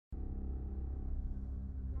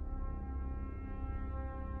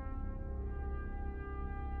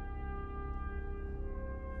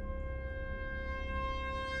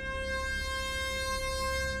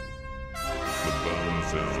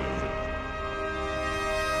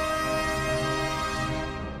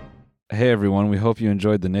Hey, everyone. We hope you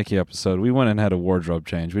enjoyed the Nikki episode. We went and had a wardrobe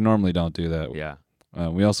change. We normally don't do that. Yeah.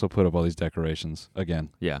 We also put up all these decorations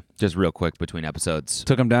again. Yeah. Just real quick between episodes.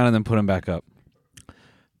 Took them down and then put them back up.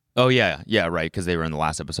 Oh, yeah. Yeah, right, because they were in the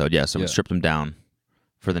last episode. Yeah, so we stripped them down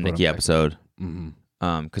for the Nikki episode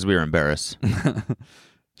because we were embarrassed.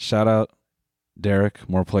 Shout out, Derek.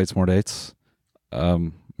 More plates, more dates.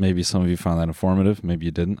 Maybe some of you found that informative. Maybe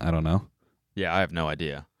you didn't. I don't know. Yeah, I have no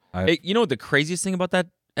idea. You know what the craziest thing about that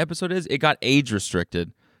episode is? It got age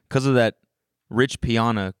restricted because of that Rich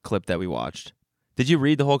Piana clip that we watched. Did you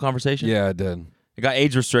read the whole conversation? Yeah, I did. It got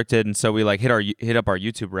age restricted, and so we like hit up our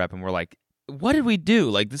YouTube rep, and we're like, "What did we do?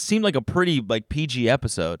 Like, this seemed like a pretty like PG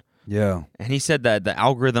episode." Yeah. And he said that the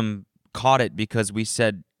algorithm caught it because we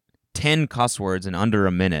said 10 cuss words in under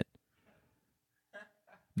a minute.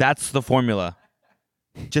 That's the formula.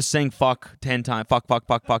 Just saying fuck 10 times. Fuck.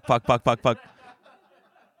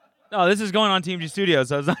 No, this is going on TMG Studios.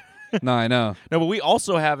 So it's not No, I know. No, but we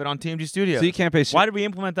also have it on TMG Studios. So you can't pay. Why did we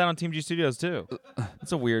implement that on TMG Studios too?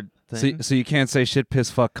 That's a weird thing. So you can't say shit, piss,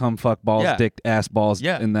 fuck, cum, fuck, balls, dick, ass, balls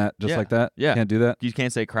in that just like that? Yeah. You can't do that? You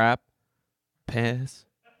can't say crap, piss,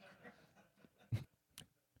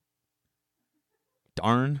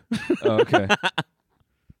 darn. Oh, okay.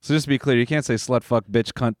 So just to be clear, you can't say slut, fuck,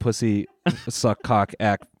 bitch, cunt, pussy, suck, cock,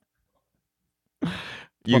 act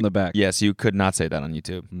from the back. Yes, you could not say that on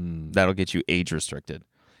YouTube. That'll get you age restricted.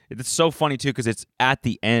 It's so funny too because it's at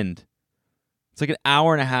the end. It's like an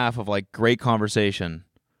hour and a half of like great conversation,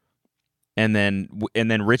 and then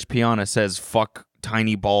Rich Piana says "fuck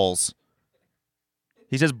tiny balls."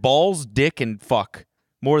 He says balls, dick, and fuck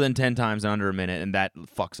more than 10 times in under a minute, and that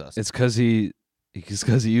fucks us. It's because he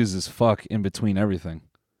uses fuck in between everything.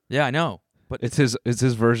 Yeah, I know, but it's his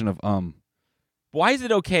version of Why is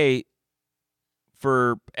it okay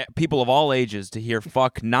for people of all ages to hear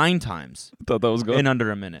fuck 9 times thought that was good. in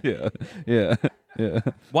under a minute? Yeah.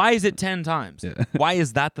 Why is it 10 times? Yeah. Why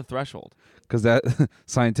is that the threshold? Because that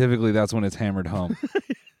scientifically, that's when it's hammered home.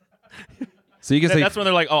 So you can say that's when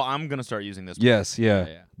they're like, "Oh, I'm gonna start using this." Yes,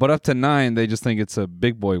 yeah. But up to 9, they just think it's a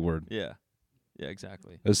big boy word. Yeah,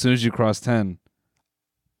 exactly. As soon as you cross 10,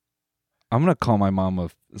 I'm gonna call my mom a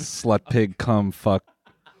slut, pig, cum, fuck,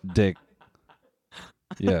 dick.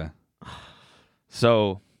 Yeah.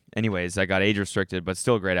 So, anyways, I got age restricted, but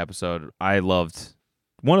still a great episode. I loved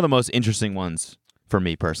one of the most interesting ones for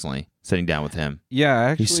me personally, sitting down with him. Yeah,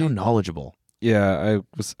 actually, he's so knowledgeable. Yeah,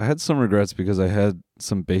 I had some regrets because I had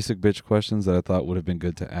some basic bitch questions that I thought would have been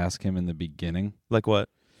good to ask him in the beginning. Like what?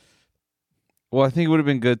 Well, I think it would have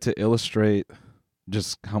been good to illustrate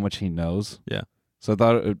just how much he knows. Yeah. So I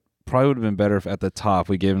thought it probably would have been better if at the top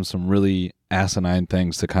we gave him some really asinine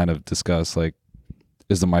things to kind of discuss, like,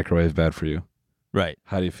 is the microwave bad for you? Right.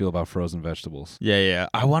 How do you feel about frozen vegetables? Yeah.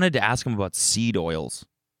 I wanted to ask him about seed oils.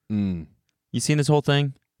 You seen this whole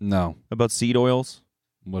thing? No. About seed oils?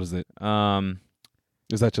 What is it?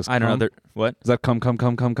 Is that just I don't know. What? Is that cum?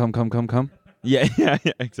 Yeah,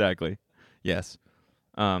 exactly. Yes.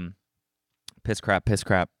 Piss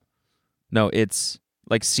crap. No, it's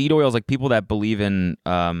like seed oils, like people that believe in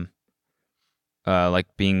like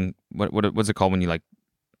being what's it called when you like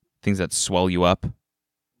things that swell you up?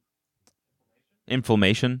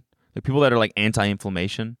 Inflammation. Like people that are like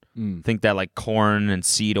anti-inflammation think that like corn and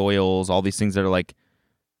seed oils, all these things that are like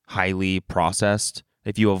highly processed,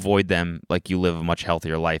 if you avoid them, like you live a much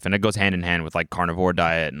healthier life. And it goes hand in hand with like carnivore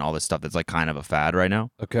diet and all this stuff that's like kind of a fad right now.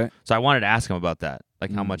 Okay. So I wanted to ask him about that,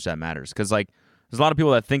 like how much that matters. Because like there's a lot of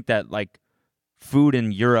people that think that like food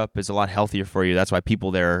in Europe is a lot healthier for you. That's why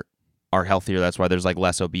people there are healthier. That's why there's like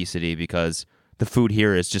less obesity, because the food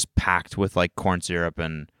here is just packed with like corn syrup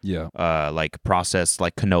and like processed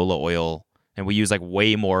like canola oil. And we use like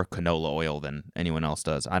way more canola oil than anyone else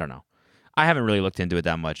does. I don't know. I haven't really looked into it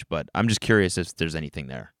that much, but I'm just curious if there's anything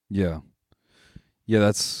there. Yeah,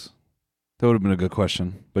 that would have been a good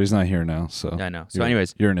question, but he's not here now, so. Yeah, I know. So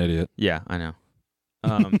anyways. You're an idiot. Yeah, I know.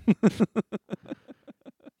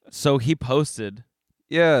 So he posted.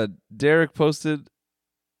 Yeah, Derek posted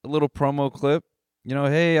a little promo clip. You know,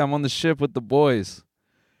 hey, I'm on the ship with the boys.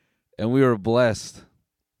 And we were blessed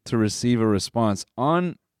to receive a response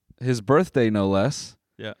on his birthday, no less.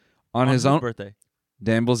 Yeah. On his own birthday.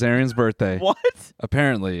 Dan Bilzerian's birthday. What?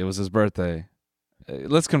 Apparently, it was his birthday.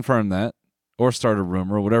 Let's confirm that, or start a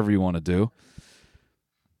rumor, whatever you want to do.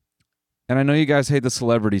 And I know you guys hate the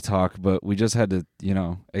celebrity talk, but we just had to,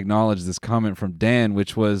 acknowledge this comment from Dan,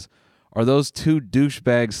 which was, are those two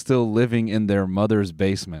douchebags still living in their mother's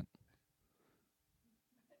basement?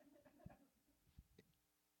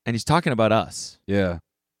 And he's talking about us. Yeah.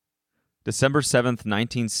 December 7th,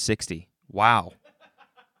 1960. Wow.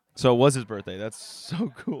 So it was his birthday. That's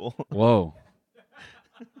so cool. Whoa.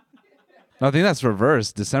 No, I think that's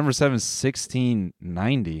reversed. December 7th,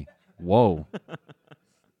 1690. Whoa.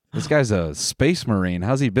 This guy's a space marine.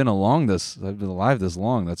 How's he been alive this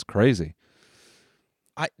long? That's crazy.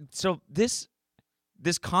 So this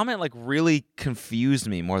comment like really confused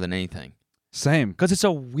me more than anything. Same. Because it's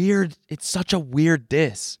such a weird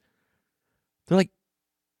diss. They're like,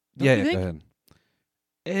 don't you think? Go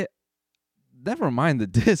ahead. Never mind the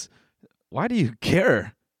diss. Why do you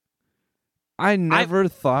care? I never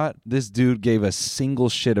thought this dude gave a single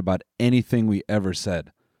shit about anything we ever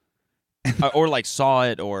said. Or like saw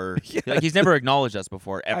it, or like he's never acknowledged us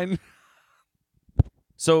before ever.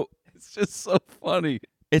 So it's just so funny.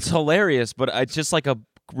 It's hilarious, but it's just like a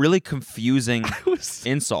really confusing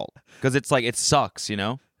insult because it's like it sucks, you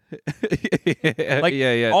know. Like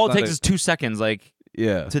all it takes is 2 seconds, like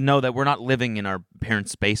to know that we're not living in our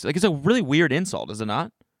parents' space. Like it's a really weird insult, is it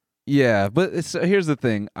not? Yeah, but here's the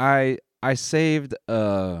thing. I saved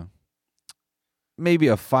maybe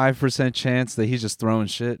a 5% chance that he's just throwing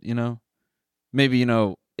shit, you know? Maybe, you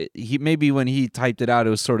know, maybe when he typed it out, it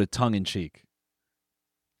was sort of tongue in cheek.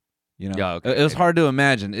 You know? Yeah, okay, it was hard to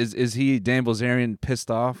imagine. Is he, Dan Bilzerian, pissed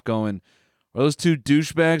off going, are those two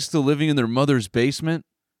douchebags still living in their mother's basement?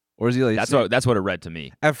 Or is he like... That's what it read to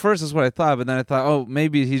me. At first, that's what I thought, but then I thought, oh,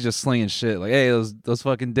 maybe he's just slinging shit. Like, hey, those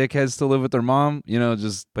fucking dickheads still live with their mom? You know,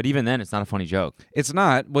 just... But even then, it's not a funny joke. It's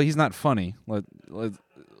not. Well, he's not funny.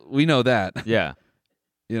 We know that. Yeah.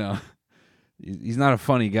 You know, he's not a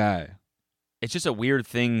funny guy. It's just a weird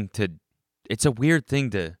thing to... It's a weird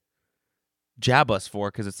thing to jab us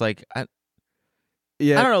for, because it's like... I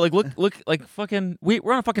don't know, like, look, like, fucking...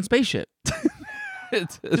 We're on a fucking spaceship.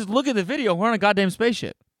 Just look at the video. We're on a goddamn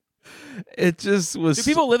spaceship. It just was... Do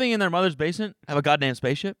people living in their mother's basement have a goddamn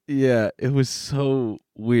spaceship? Yeah, it was so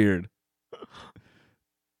weird.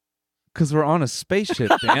 Because we're on a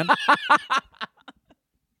spaceship, Dan.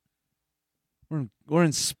 We're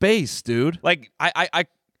in space, dude. Like, I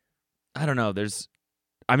don't know. There's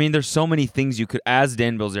so many things you could... As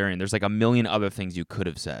Dan Bilzerian, there's like a million other things you could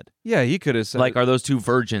have said. Yeah, he could have said... Like, are those two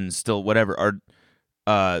virgins still whatever?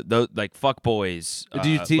 Those like fuck boys. Did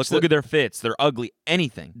you teach look at their fits? They're ugly.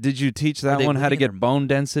 Anything. Did you teach that one how to get bone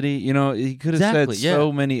density? You know, he could have said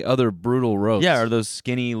so many other brutal roasts. Yeah, or those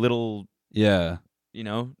skinny little. Yeah. You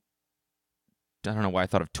know. I don't know why I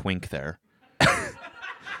thought of twink there.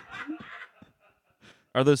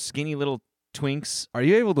 Are those skinny little twinks? Are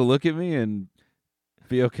you able to look at me and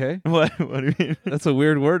be okay? What do you mean? That's a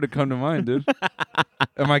weird word to come to mind, dude.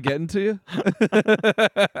 Am I getting to you?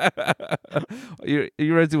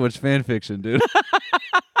 You read too much fan fiction, dude.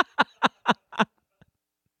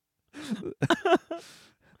 I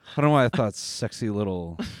don't know why I thought sexy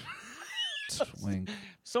little twink.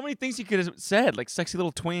 So many things you could have said, like sexy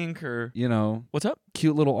little twink, or you know, what's up?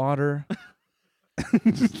 Cute little otter.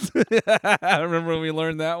 I remember when we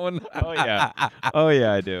learned that one. Oh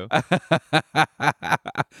yeah, I do.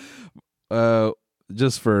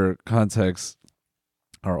 Just for context,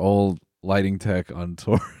 our old lighting tech on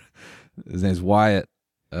tour, his name's Wyatt.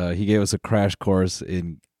 He gave us a crash course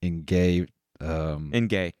in gay. In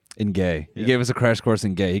gay. He gave us a crash course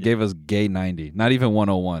in gay. He gave us gay 90, not even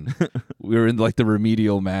 101. We were in like the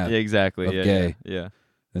remedial math. Yeah, exactly. Of yeah, gay. Yeah.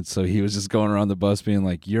 And so he was just going around the bus being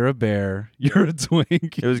like, "You're a bear. You're a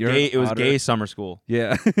twink." It was gay. It was gay summer school.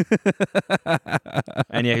 Yeah.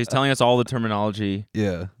 And yeah, he's telling us all the terminology.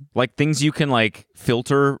 Yeah. Like things you can like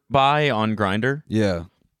filter by on Grindr. Yeah.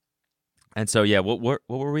 And so yeah, what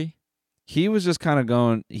were we? He was just kind of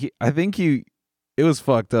going. It was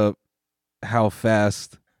fucked up how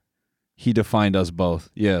fast he defined us both.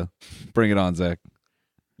 Yeah. Bring it on, Zach.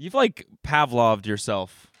 You've like Pavloved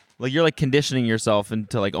yourself. Like you're like conditioning yourself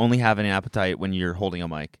into like only having an appetite when you're holding a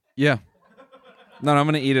mic. Yeah. No, I'm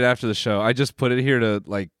gonna eat it after the show. I just put it here to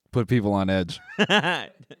like put people on edge.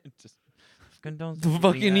 Just don't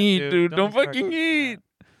fucking eat, dude. Don't fucking eat.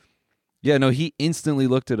 Yeah, no, he instantly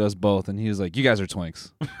looked at us both and he was like, "You guys are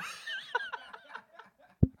twinks."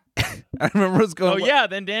 I remember us going. Oh yeah,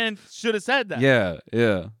 then Dan should have said that.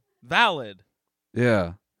 Yeah. Valid.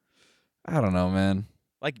 Yeah. I don't know, man.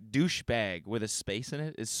 Like douchebag with a space in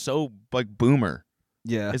it is so like boomer.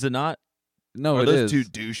 Yeah. Is it not? No, Are it those is. two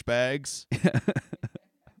douchebags?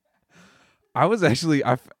 I was actually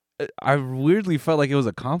I weirdly felt like it was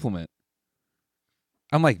a compliment.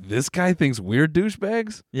 I'm like, this guy thinks we're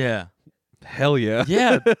douchebags? Yeah. Hell yeah.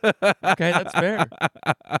 Yeah. Okay, that's fair.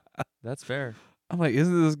 That's fair. I'm like,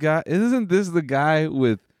 isn't this the guy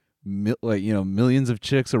with millions of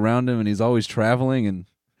chicks around him and he's always traveling? And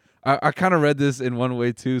I kind of read this in one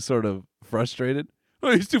way too, sort of frustrated.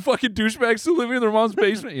 Oh, these two fucking douchebags still living in their mom's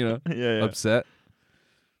basement, you know? Yeah. Upset.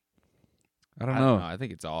 I don't know. I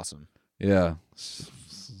think it's awesome. Yeah.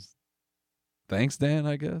 Thanks, Dan,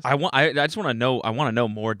 I guess. I just want to know. I want to know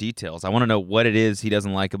more details. I want to know what it is he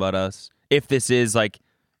doesn't like about us. If this is like,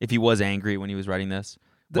 if he was angry when he was writing this.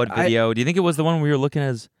 What video? Do you think it was the one where we were looking at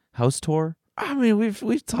his house tour? I mean, we've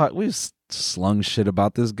slung shit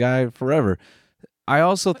about this guy forever. I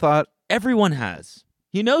also thought Everyone has.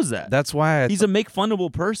 He knows that. that's why He's a make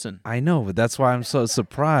funnable person. I know, but that's why I'm so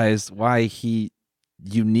surprised why he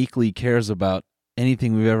uniquely cares about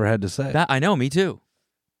anything we've ever had to say. That I know, me too.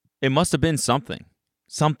 It must have been something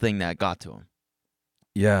that got to him.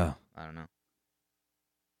 Yeah. I don't know.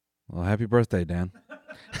 Well, happy birthday, Dan.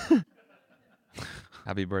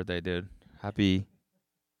 Happy birthday, dude. Happy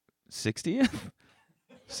 60th?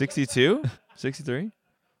 62? 63?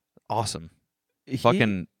 Awesome.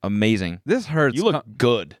 Fucking amazing. This hurts. You look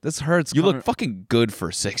good. This hurts. You look fucking good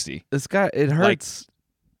for 60. This guy. It hurts.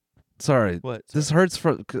 Sorry. What? This hurts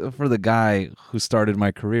for the guy who started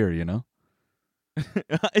my career. You know.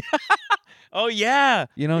 Oh yeah.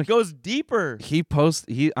 You know, it goes deeper.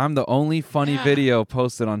 I'm the only funny video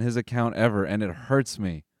posted on his account ever, and it hurts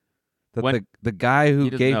me that the guy who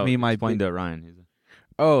gave me my explain to Ryan.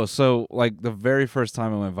 Oh, so like the very first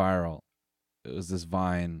time it went viral, it was this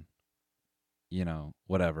Vine, you know,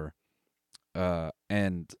 whatever.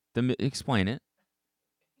 And explain it.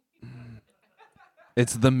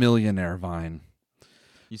 It's the millionaire Vine.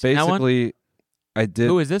 You seen that one? Basically, I did.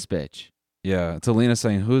 Who is this bitch? Yeah, it's Alina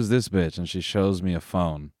saying, "Who's this bitch?" And she shows me a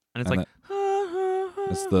phone. And it's like,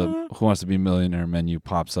 it's the Who Wants to Be a Millionaire menu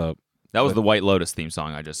pops up. that was the White Lotus theme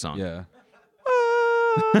song I just sung. Yeah.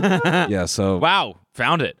 Yeah, so. Wow,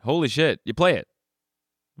 found it. Holy shit. You play it.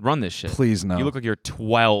 Run this shit. Please no. You look like you're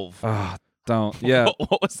 12. Don't. Yeah.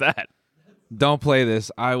 What was that? Don't play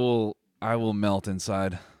this. I will melt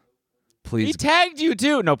inside. Please. He tagged you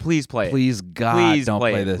too. No, please play it. Please, God, Please don't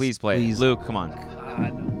play play it. this. Please play Please. it. Luke, come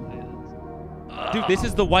on. Dude, this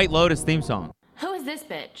is the White Lotus theme song. Who is this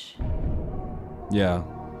bitch? Yeah.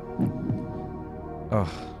 Oh.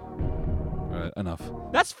 All right, enough.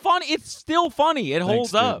 That's funny. It's still funny. It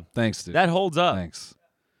holds Thanks, up. Dude. Thanks, dude. That holds up. Thanks.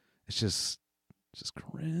 It's just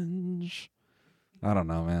cringe. I don't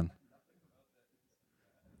know, man.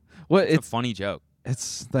 What It's a funny joke.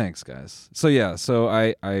 It's thanks, guys. So yeah, so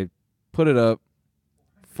I put it up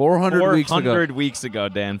 400 weeks ago. 400 weeks ago,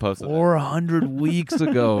 Dan posted it. 400 weeks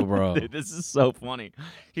ago, bro. Dude, this is so funny.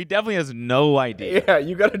 He definitely has no idea. Yeah,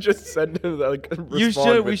 you gotta just send him like. You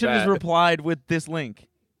should. We should have just replied with this link.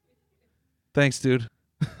 Thanks, dude.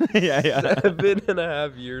 Yeah.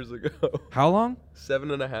 7.5 years ago. How long?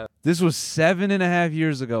 7.5. This was 7.5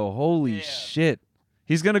 years ago. Holy shit.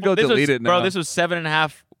 He's gonna go delete it now. Bro, this was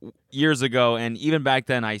 7.5 years ago, and even back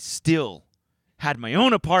then, I still had my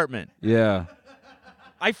own apartment. Yeah.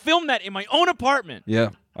 I filmed that in my own apartment. Yeah,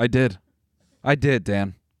 I did,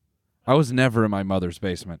 Dan. I was never in my mother's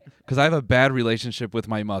basement because I have a bad relationship with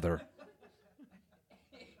my mother.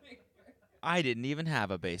 I didn't even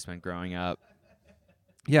have a basement growing up.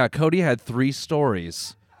 Yeah, Cody had 3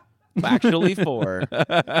 stories. Actually, 4.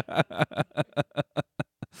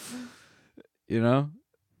 You know?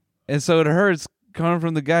 And so it hurts coming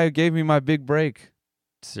from the guy who gave me my big break.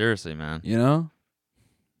 Seriously, man. You know?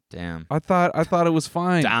 Damn. I thought it was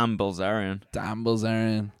fine. Damn, Bilzerian. Damn,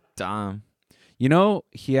 Bilzerian. Damn. You know,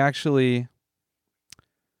 he actually...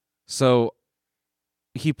 So,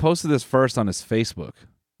 he posted this first on his Facebook.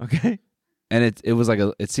 Okay. And it was like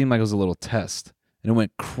it seemed like it was a little test. And it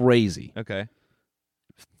went crazy. Okay.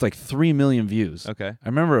 It's like 3 million views. Okay. I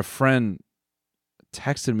remember a friend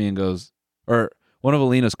texted me and goes, or one of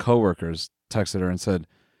Alina's coworkers texted her and said,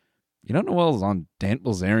 "You know Noel's on Dan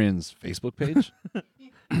Bilzerian's Facebook page?"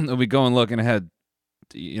 And we go and look, and it had,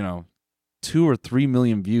 2 or 3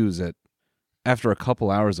 million views after a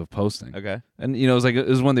couple hours of posting. Okay. And it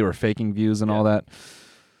was when they were faking views and all that.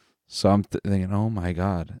 So I'm thinking, oh my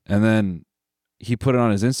God. And then he put it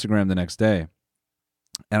on his Instagram the next day.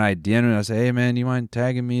 And I DM'd him and I said, "Hey man, do you mind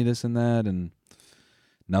tagging me this and that?" And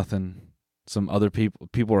nothing. Some other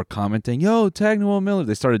people were commenting, "Yo, tag Noel Miller."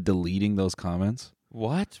 They started deleting those comments.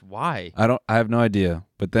 What? Why? I have no idea.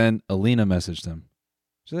 But then Alina messaged him.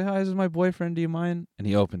 She said, "Hi, this is my boyfriend. Do you mind?" And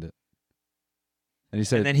he opened it. And he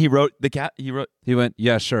said, And then he wrote he went,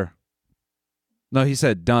 "Yeah, sure." No, he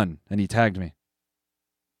said done, and he tagged me.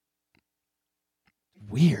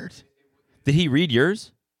 Weird. Did he read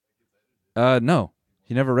yours? No.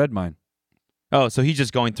 He never read mine. Oh, so he's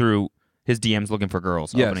just going through his DMs looking for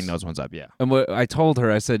girls, Yes. opening those ones up. Yeah. And what I told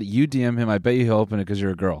her, I said, "You DM him. I bet you he'll open it because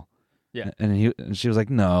you're a girl." Yeah. And she was like,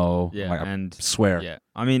 "No." Yeah. I'm like, I and swear. yeah.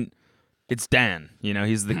 I mean, It's Dan. You know,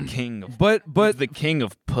 he's the king of But he's the king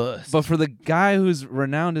of puss. but for the guy who's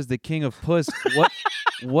renowned as the king of puss,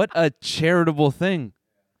 what a charitable thing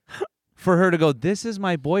for her to go, this is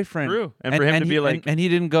my boyfriend. True. And for him to be like, and he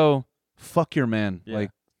didn't go, fuck your man. Yeah.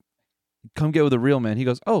 Like, come get with a real man. He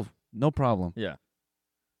goes, oh, no problem. yeah.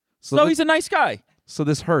 So No, this, he's a nice guy. so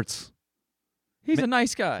this hurts. He's a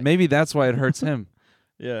nice guy. Maybe that's why it hurts him.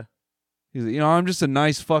 Yeah. He's like, I'm just a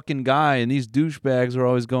nice fucking guy, and these douchebags are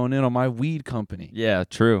always going in on my weed company. Yeah,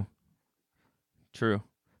 true. True.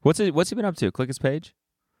 What's he been up to? Click his page?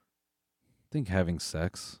 I think having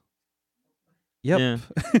sex. Yep. Yeah.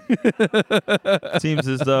 Seems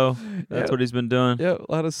as though that's Yeah. what he's been doing. Yeah,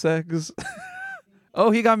 a lot of sex.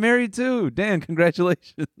 Oh, he got married too. Dan,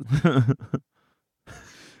 congratulations.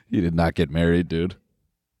 He did not get married, dude.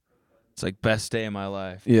 It's like best day of my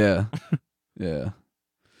life. Yeah. Yeah.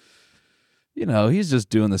 You know, he's just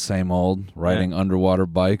doing the same old, riding underwater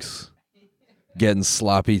bikes, getting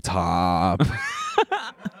sloppy top.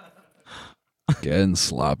 Getting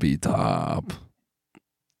sloppy top.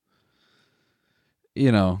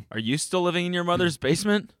 You know. Are you still living in your mother's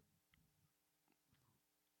basement?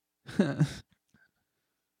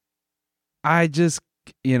 I just,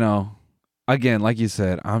 again, like you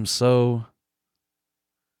said, I was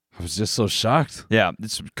just so shocked. Yeah,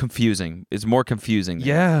 it's confusing. It's more confusing. than-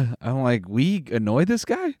 Yeah. I'm like, we annoy this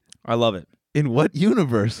guy? I love it. In what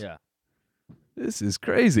universe? Yeah. This is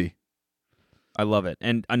crazy. I love it.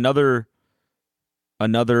 And another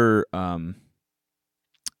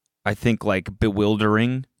I think like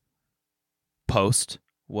bewildering post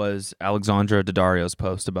was Alexandra Daddario's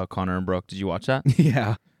post about Connor and Brooke. Did you watch that?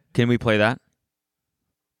 Yeah. Can we play that?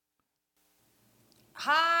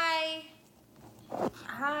 Hi.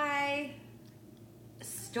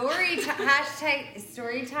 Hashtag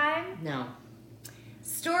story time? No.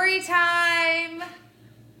 Story time.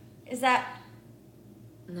 Is that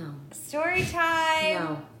No. story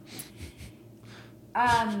time?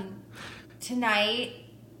 No. Tonight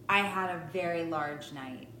I had a very large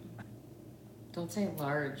night. Don't say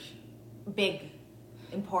large. Big.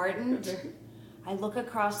 Important. I look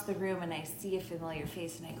across the room and I see a familiar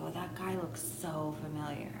face and I go, that guy looks so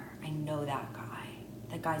familiar. I know that guy.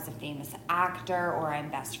 That guy's a famous actor, or I'm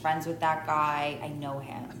best friends with that guy. I know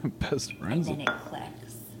him. Best friends. And then it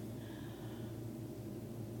clicks.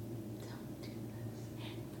 Don't do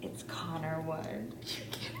this. It's Connor Wood. You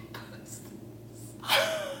can't post this.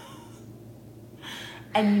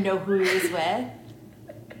 And you know who he was with?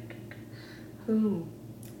 Who?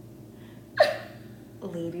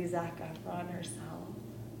 Lady Zac Efron herself.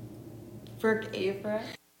 Brooke Averitt.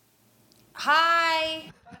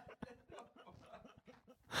 Hi!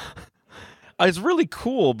 It's really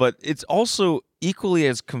cool, but it's also equally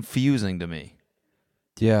as confusing to me.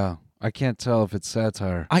 Yeah. I can't tell if it's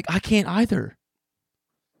satire. I can't either.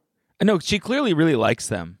 I know she clearly really likes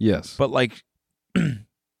them, Yes. but like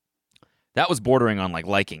that was bordering on like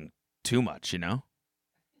liking too much, you know?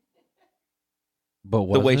 But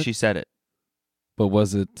The way she said it. But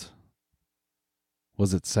was it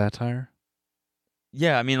satire?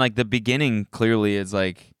 Yeah, I mean like the beginning clearly is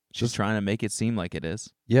like she's Just- trying to make it seem like it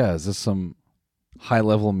is. Yeah, is this some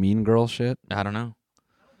high-level mean girl shit? I don't know.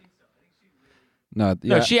 No,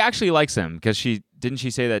 yeah. No, she actually likes him because she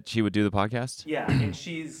say that she would do the podcast? Yeah, and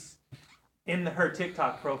she's in her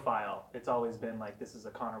TikTok profile. It's always been like, this is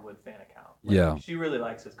a Connor Wood fan account. Like, Yeah. she really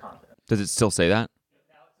likes his content. Does it still say that?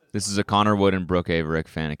 This is a Connor Wood and Brooke Averitt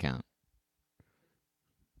fan account.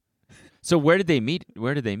 So where did they meet?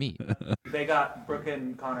 Brooke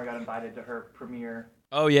and Connor got invited to her premiere.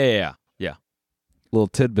 Oh yeah. Little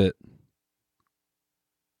tidbit.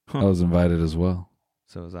 Huh. I was invited as well.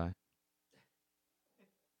 So was I.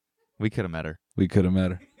 We could have met her. We could have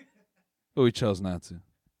met her. But we chose not to.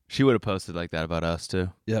 She would have posted like that about us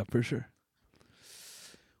too. Yeah, for sure.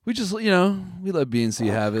 We just, we let BNC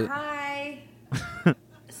have it. Hi!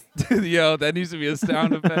 Yo, that needs to be a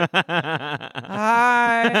sound effect.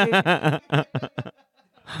 Hi.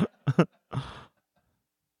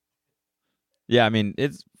 Yeah, I mean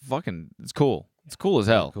it's cool. It's cool as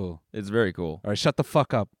hell. Cool. It's very cool. All right, shut the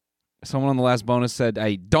fuck up. Someone on the last bonus said,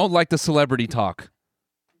 I don't like the celebrity talk.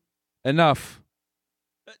 Enough.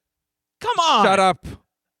 Come on. Shut up.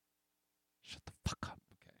 Shut the fuck up.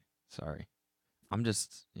 Okay. Sorry. I'm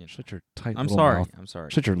just. Shut your tight I'm little sorry. mouth. I'm sorry.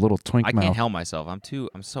 Shut your little twink I mouth. can't help myself. I'm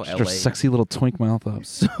so Shut LA. your sexy little twink mouth up.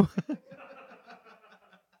 So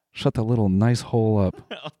Shut that little nice hole up.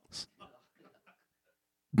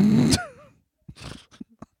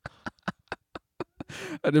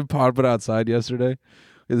 I did pod but outside yesterday.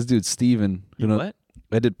 This dude Steven. what?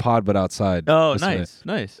 I did pod but outside. Oh, yesterday.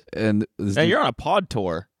 nice. And this Hey, dude, you're on a pod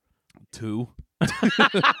tour. 2.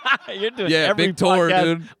 You're doing Yeah, every big tour, podcast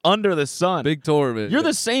dude. under the sun. Big tour, man. You're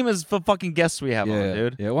the same as the fucking guests we have on,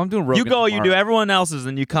 dude. Yeah, well, I'm doing Rogan You go, you do tomorrow. everyone else's,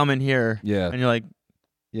 and you come in here, Yeah. and you're like,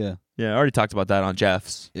 Yeah. yeah, I already talked about that on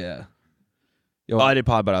Jeff's. Yeah. Yo, Oh, I did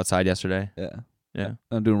pod about outside yesterday. yeah. Yeah.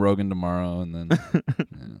 I'm doing Rogan tomorrow, and then yeah,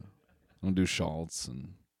 I'm gonna do Schultz,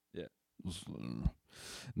 and yeah.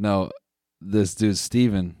 No, this dude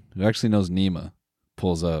Steven, who actually knows Nima,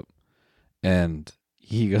 pulls up, and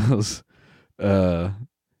he goes,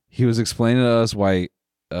 he was explaining to us why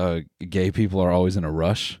gay people are always in a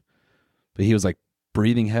rush, but he was like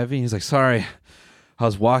breathing heavy. He's like, sorry, I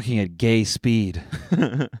was walking at gay speed.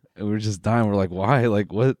 And we were just dying. We're like, why?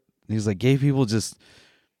 Like, what? He's like, gay people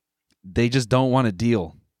they just don't want to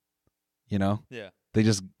deal, you know? Yeah. They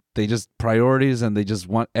just priorities, and they just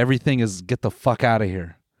want everything is get the fuck out of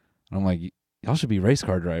here. And I'm like, y'all should be race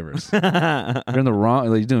car drivers. You're in the wrong,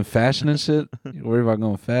 like, you're doing fashion and shit. You worry about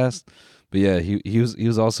going fast. But yeah, he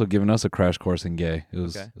was also giving us a crash course in gay. It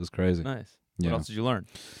was crazy. Nice. Yeah. What else did you learn?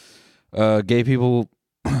 Gay people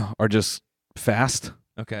are just fast,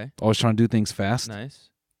 Okay. always trying to do things fast. Nice.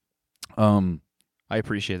 I I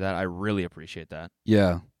appreciate that. I really appreciate that.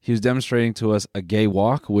 Yeah, he was demonstrating to us a gay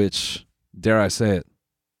walk, which, dare I say it,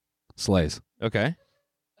 slays. Okay.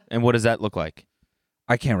 And what does that look like?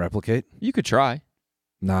 I can't replicate. You could try.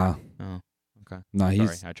 Nah. Oh, okay. Nah,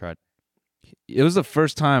 Sorry, I tried. It was the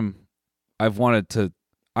first time I've wanted to.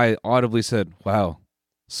 I audibly said, "Wow,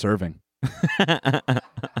 serving,"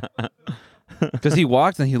 because he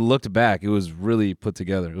walked and he looked back. It was really put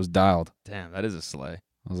together. It was dialed. Damn, that is a sleigh.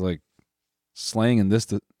 I was like, slaying in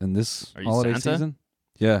this Are you holiday Santa? season.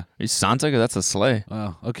 Yeah. Are you Santa? 'Cause that's a sleigh.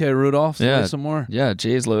 Wow. Okay, Rudolph. Slay Yeah. some more. Yeah,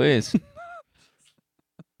 jeez Louise.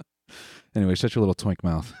 Anyway, shut your little twink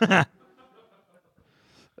mouth.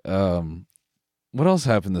 What else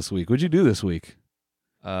happened this week? What'd you do this week?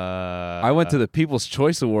 I went to the People's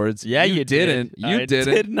Choice Awards. Yeah, you didn't. did. You I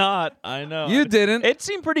didn't. did not. I know. You didn't. It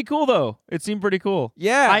seemed pretty cool, though. It seemed pretty cool.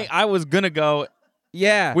 Yeah. I was going to go.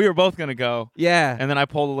 Yeah. We were both going to go. Yeah. And then I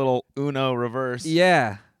pulled a little Uno reverse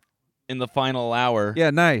Yeah. in the final hour.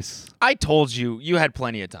 Yeah, nice. I told you had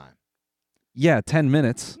plenty of time. Yeah, 10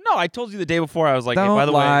 minutes. No, I told you the day before. I was like, Don't hey, by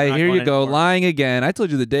the lie. way, I'm not Here going you go. anymore. Lying again. I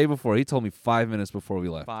told you the day before. He told me 5 minutes before we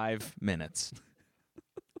left. 5 minutes.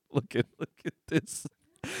 Look at this.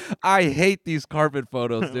 I hate these carpet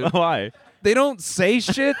photos, dude. Why? They don't say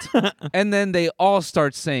shit, and then they all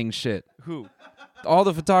start saying shit. Who? All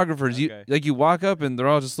the photographers, Okay. you walk up and they're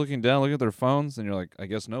all just looking down, looking at their phones, and you're like, I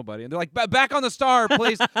guess nobody. And they're like, back on the star,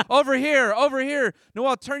 please. Over here.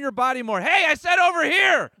 Noel, turn your body more. Hey, I said over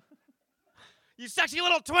here. You sexy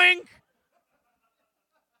little twink.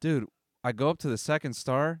 Dude, I go up to the second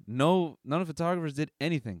star. No, none of the photographers did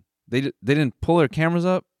anything. They didn't pull their cameras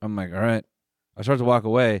up. I'm like, all right. I start to walk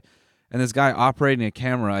away, and this guy operating a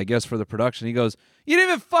camera, I guess for the production, he goes, "You didn't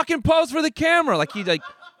even fucking pose for the camera!" Like he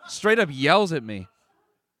straight up yells at me,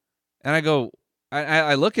 and I go,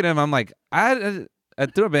 I look at him. I'm like, I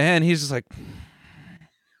threw up a hand. He's just like,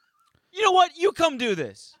 You know what? You come do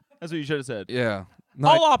this. That's what you should have said. yeah. No,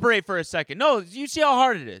 I'll operate for a second. No, you see how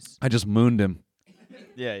hard it is. I just mooned him.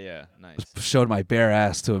 Yeah, nice. Showed my bare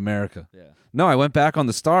ass to America. Yeah. No, I went back on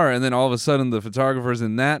the star, and then all of a sudden the photographers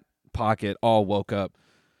in that pocket all woke up.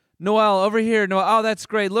 Noel, over here. Noel, oh, that's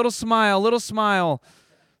great. Little smile.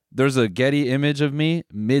 There's a Getty image of me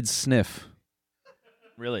mid-sniff.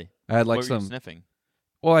 Really? I had like What were you some. sniffing?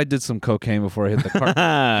 Well, I did some cocaine before I hit the car.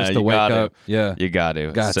 Just to You wake got up. to. Yeah. You got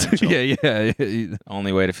to. Got to. Essential. Yeah.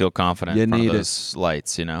 Only way to feel confident You in front need of it. those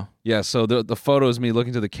lights, you know? Yeah, so the photo is me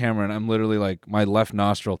looking to the camera, and I'm literally like, my left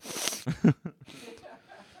nostril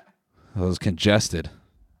was congested.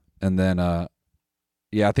 And then,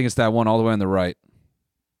 yeah, I think it's that one all the way on the right.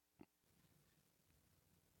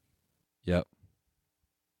 Yep.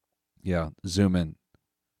 Yeah, zoom in.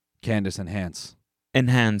 Candace, enhance.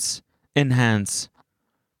 Enhance.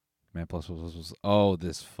 Man, plus. Oh,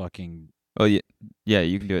 this fucking Oh, yeah,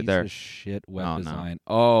 you can do it piece there. of shit web Oh, no. design.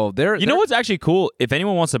 Oh, there. You know what's actually cool? If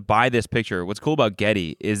anyone wants to buy this picture, what's cool about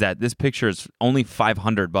Getty is that this picture is only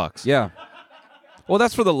 $500. Yeah. Well,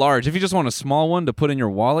 that's for the large. If you just want a small one to put in your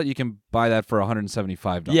wallet, you can buy that for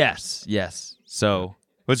 $175. Yes. So,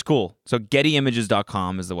 it's cool. So,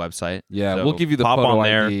 GettyImages.com is the website. Yeah, So we'll give you the pop photo on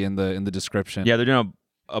there. ID in the description. Yeah, they're doing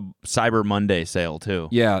a Cyber Monday sale too.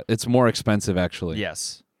 Yeah, it's more expensive actually.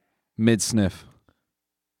 Yes. Mid sniff.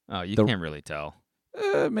 Oh, you The- can't really tell.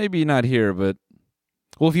 Maybe not here, but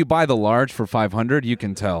well, if you buy the large for $500, you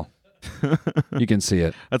can tell. You can see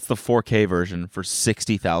it. That's the 4K version for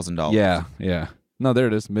 $60,000. Yeah. No, there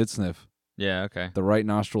it is. Mid sniff. Yeah. Okay. The right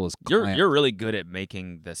nostril is clamped. You're really good at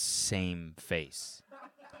making the same face.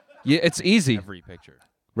 Yeah, it's easy. Every picture.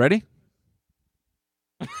 Ready?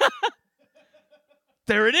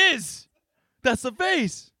 There it is. That's the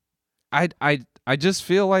face. I just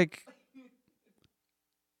feel like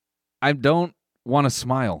I don't want to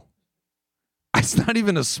smile. It's not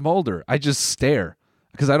even a smolder. I just stare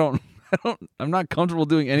because I'm not comfortable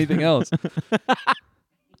doing anything else.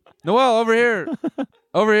 Noel, over here.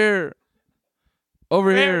 Over here.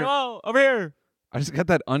 Over here. Whoa, over here. I just got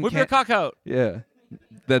that Whip your uncanny. cock out. Yeah.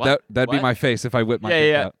 What? That'd be What? my face if I whipped my Yeah,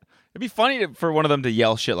 dick yeah. out. It'd be funny for one of them to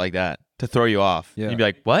yell shit like that to throw you off. Yeah. You'd be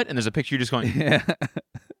like, "What?" And there's a picture you just going. Yeah.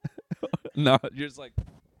 No, you're just like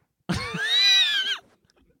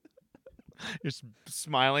You're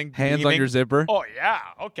smiling, hands on beaming. your zipper. Oh yeah,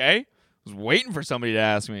 okay. I was waiting for somebody to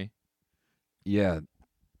ask me. Yeah.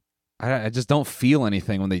 I just don't feel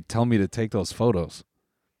anything when they tell me to take those photos.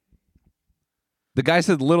 The guy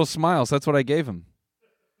said little smiles. That's what I gave him.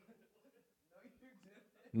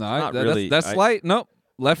 No, not really- that's light. Nope.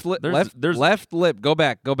 Left lip. There's- Left lip. Go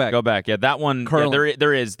back. Go back. Go back. Yeah, that one. Yeah, Curling.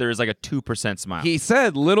 there is like a 2% smile. He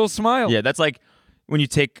said little smile. Yeah, that's like when you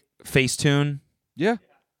take Facetune Yeah.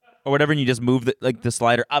 or whatever, and you just move the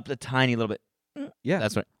slider up a tiny little bit. Yeah.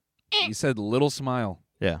 That's what. He said little smile.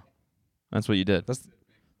 Yeah, that's what you did. That's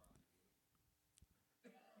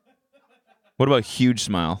What about huge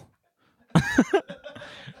smile?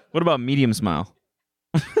 What about medium smile?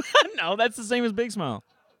 No, that's the same as big smile.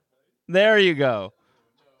 There you go.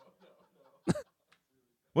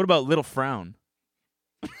 What about little frown?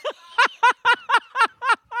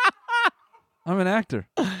 I'm an actor.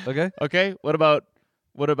 Okay. Okay. What about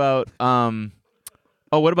what about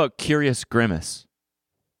curious grimace?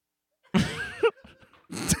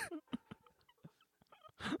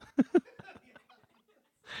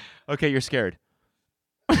 Okay, you're scared.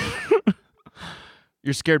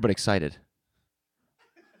 You're scared but excited.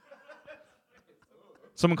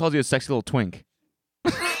 Someone calls you a sexy little twink.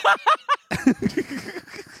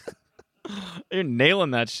 You're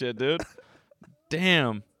nailing that shit, dude.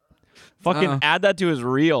 Damn. Fucking add that to his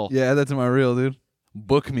reel. Yeah, that's my reel, dude.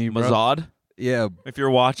 Book me, bro. Mazad, Yeah, if you're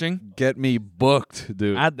watching, get me booked,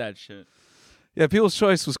 dude. add that shit. Yeah, People's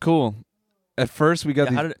Choice was cool. At first, we got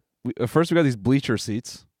Yeah, how these. did At first, we got these bleacher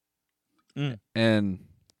seats, Mm. and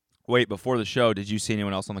Wait, before the show, did you see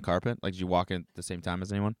anyone else on the carpet? Like, did you walk in at the same time as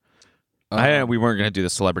anyone? We weren't going to do the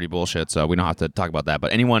celebrity bullshit, so we don't have to talk about that.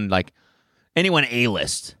 But anyone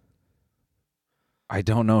A-list? I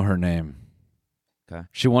don't know her name. Okay.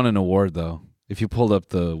 She won an award though. If you pulled up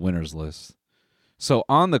the winners list, so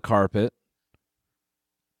on the carpet,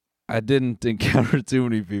 I didn't encounter too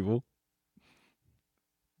many people.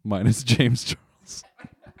 Minus James Charles,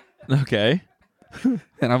 Okay.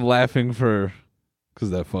 and I'm laughing because of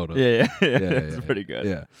that photo. Yeah. It's It's pretty good.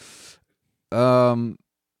 Yeah.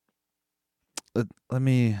 Let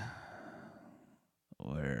me.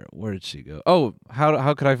 Where did she go? Oh,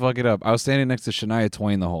 how could I fuck it up? I was standing next to Shania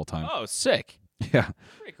Twain the whole time. Oh, sick. Yeah,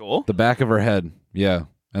 Pretty cool. the back of her head. Yeah,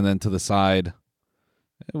 and then to the side.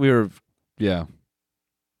 We were, yeah.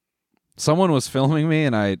 Someone was filming me,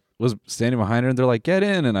 and I was standing behind her, and they're like, "Get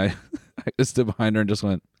in!" And I, I just stood behind her and just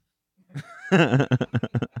went.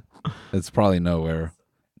 It's probably nowhere.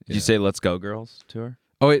 Did you say "Let's go, girls" to her?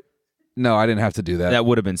 Oh wait, no, I didn't have to do that. That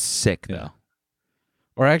would have been sick, Yeah. though.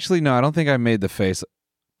 Or actually, no, I don't think I made the face.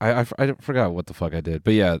 I forgot what the fuck I did.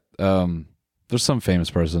 But yeah, there's some famous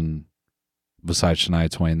person besides Shania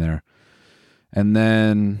Twain there. And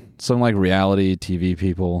then some like reality TV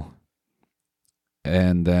people.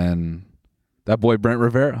 And then that boy Brent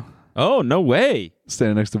Rivera Oh, no way.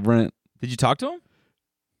 standing next to Brent. Did you talk to him?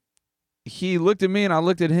 He looked at me and I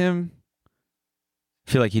looked at him.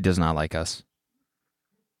 I feel like he does not like us.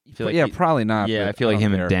 I feel like yeah, he- probably not. Yeah, but I feel like don't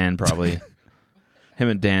him care. and Dan probably. Him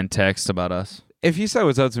and Dan text about us. If he said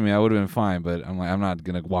what's up to me, I would have been fine. But I'm like, I'm not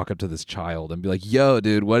gonna walk up to this child and be like, "Yo,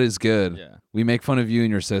 dude, what is good? Yeah. We make fun of you and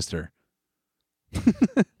your sister."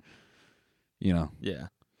 You know. Yeah.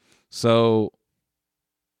 So,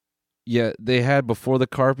 yeah, they had before the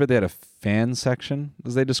carpet, they had a fan section,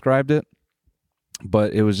 as they described it,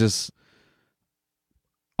 but it was just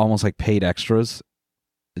almost like paid extras,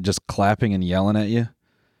 just clapping and yelling at you.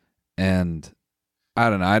 And I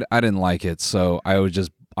don't know, I didn't like it, so I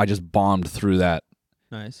just bombed through that.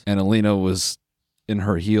 Nice. And Alina was in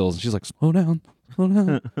her heels, and she's like, "Slow down, slow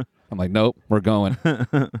down." I'm like, "Nope, we're going.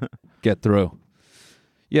 Get through."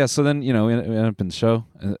 Yeah, so then, you know, we end up in the show,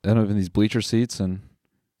 end up in these bleacher seats, and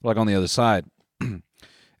we're like on the other side. And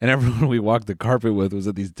everyone we walked the carpet with was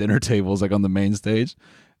at these dinner tables, like on the main stage.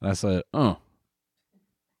 And I said, "Oh,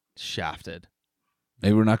 Shafted.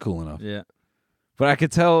 maybe we're not cool enough." Yeah. But I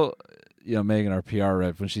could tell, you know, Megan, our PR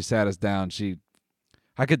rep, when she sat us down,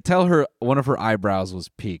 I could tell one of her eyebrows was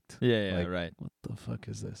peaked. Yeah, Like, right. What the fuck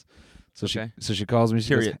is this? So Okay. she calls me. She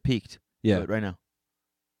goes, Period. Peaked. yeah. Do it right now.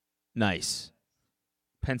 Nice.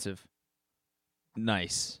 Pensive.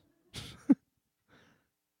 Nice.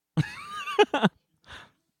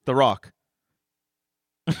 The Rock.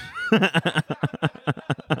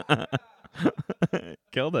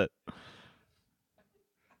 Killed it.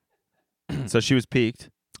 So she was peaked.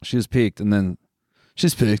 She was peaked, and then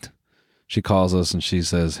she's peaked. She calls us and she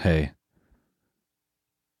says, "Hey,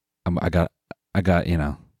 I got you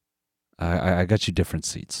know, I got you different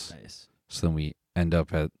seats." Nice. So then we end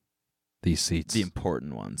up at these seats, The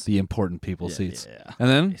important ones. the important people Yeah, seats, Yeah. and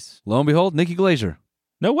then Nice. lo and behold, Nikki Glazer,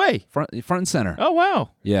 No way. front and center. Oh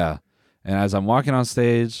wow. Yeah, and as I'm walking on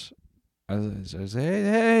stage, I say,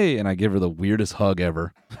 hey, and I give her the weirdest hug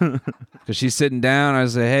ever because she's sitting down. I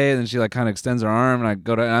say, hey, and then she like kind of extends her arm, and I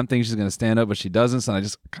go to, and I'm thinking she's gonna stand up, but she doesn't. So I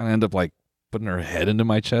just kind of end up like putting her head into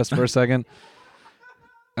my chest for a second,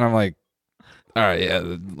 and I'm like, all right,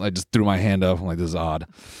 yeah. I just threw my hand up. I'm like, this is odd.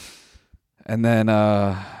 And then, so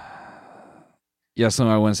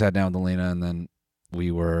I went and sat down with Alina, and then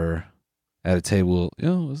we were at a table,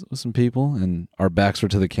 with some people, and our backs were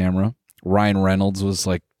to the camera. Ryan Reynolds was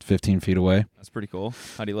like 15 feet away. That's pretty cool.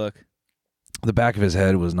 How'd he look? The back of his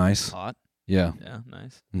head was nice. Hot. Yeah. Yeah,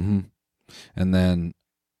 nice. Mm-hmm. And then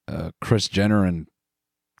Kris Jenner and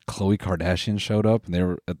Khloe Kardashian showed up, and they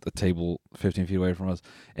were at the table 15 feet away from us.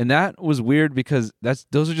 And that was weird because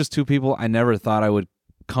those are just two people I never thought I would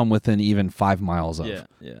come within even 5 miles of. Yeah,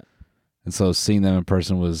 yeah. And so seeing them in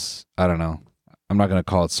person was, I don't know, I'm not going to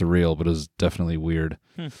call it surreal, but it was definitely weird.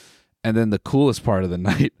 And then the coolest part of the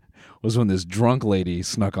night was when this drunk lady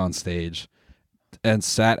snuck on stage and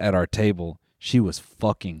sat at our table. She was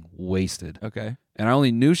fucking wasted. Okay. And I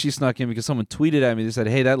only knew she snuck in because someone tweeted at me. They said,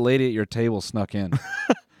 hey, that lady at your table snuck in.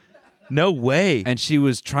 No way. And she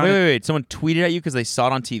was trying Wait. Someone tweeted at you because they saw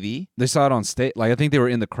it on TV? They saw it on stage. Like, I think they were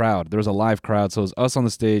in the crowd. There was a live crowd. So it was us on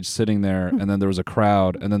the stage sitting there, and then there was a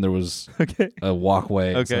crowd, and then there was a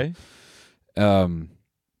walkway. Okay. And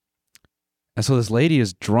so this lady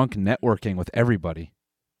is drunk networking with everybody.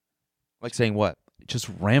 Like saying what? Just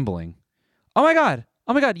rambling. Oh my God.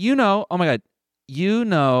 Oh my God. Oh my God.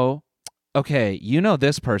 Okay,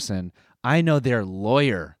 this person. I know their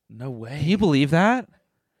lawyer. No way. Can you believe that?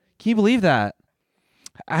 Can you believe that?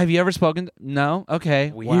 Have you ever spoken? No?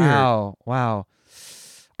 Okay. Weird. Wow.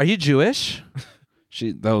 Are you Jewish?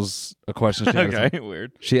 That was a question she asked. Okay,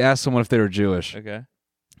 weird. She asked someone if they were Jewish. Okay.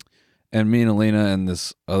 And me and Alina and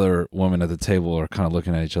this other woman at the table are kind of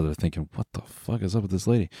looking at each other thinking, what the fuck is up with this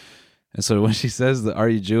lady? And so when she says, are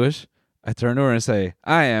you Jewish? I turn to her and say,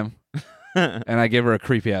 I am. And I give her a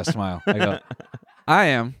creepy ass smile. I go, I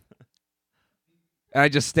am. And I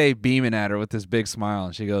just stay beaming at her with this big smile.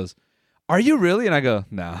 And she goes, are you really? And I go,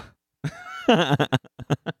 nah. Because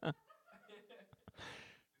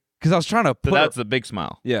I was trying to put So that's the big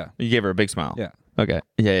smile. Yeah. You gave her a big smile. Yeah. Okay.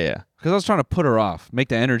 Yeah. Because I was trying to put her off, make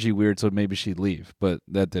the energy weird so maybe she'd leave. But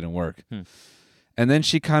that didn't work. And then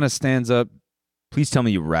she kind of stands up. Please tell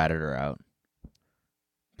me you ratted her out.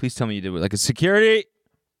 Please tell me you did like a security.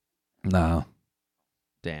 No.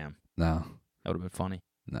 Damn. No. That would have been funny.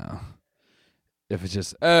 No. If it's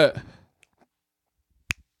just, get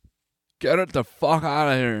her the fuck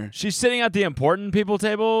out of here. She's sitting at the important people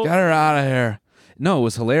table. Get her out of here. No, it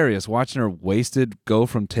was hilarious watching her wasted go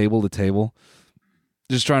from table to table,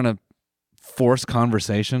 just trying to force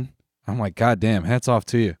conversation. I'm like, God damn, hats off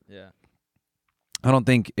to you. Yeah. I don't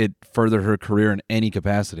think it furthered her career in any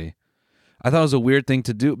capacity. I thought it was a weird thing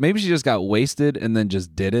to do. Maybe she just got wasted and then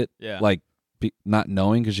just did it, Yeah. like not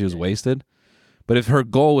knowing because she was wasted. But if her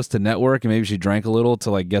goal was to network and maybe she drank a little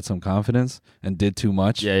to like get some confidence and did too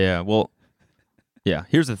much. Yeah. Well, yeah.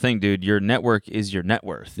 Here's the thing, dude. Your network is your net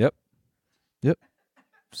worth. Yep.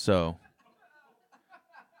 So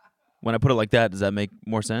when I put it like that, does that make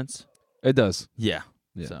more sense? It does. Yeah.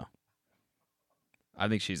 Yeah. So I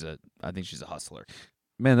think she's a hustler.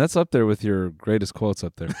 Man, that's up there with your greatest quotes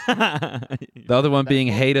up there. The other one being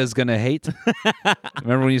hate is gonna hate.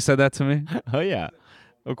 Remember when you said that to me? Oh yeah.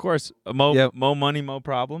 Of course. Mo money, mo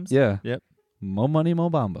problems. Yeah. Yep. Mo money, mo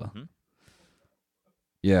bamba. Mhm.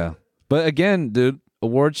 Yeah. But again, dude,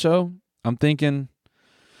 award show, I'm thinking,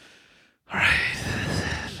 all right.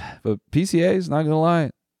 But PCA's, not going to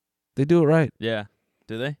lie, they do it right. Yeah.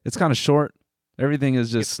 Do they? It's kind of short. Everything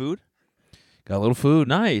is Get just, food? got a little food.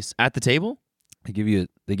 Nice. At the table? They give you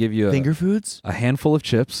Finger foods? a handful of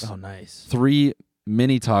chips, Oh, nice. 3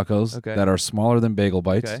 mini tacos Okay. that are smaller than bagel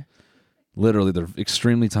bites. Okay. Literally, they're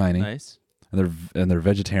extremely tiny, Nice. and they're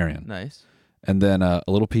vegetarian. Nice. And then a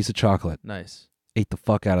little piece of chocolate. Nice. Ate the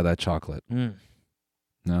fuck out of that chocolate. Mm.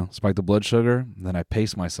 No, spiked the blood sugar. Then I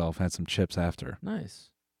paced myself, had some chips after. Nice.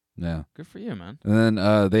 Yeah. Good for you, man. And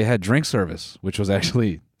then they had drink service, which was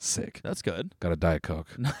actually sick. That's good. Got a Diet Coke.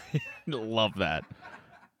 Love that.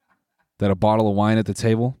 They had a bottle of wine at the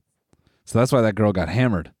table. So that's why that girl got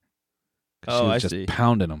hammered. 'Cause she Oh, was I just see.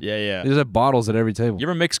 pounding them. Yeah, yeah. They just have bottles at every table. You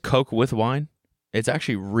ever mix Coke with wine? It's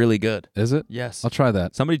actually really good. Is it? Yes. I'll try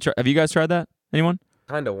that. Somebody have you guys tried that? Anyone?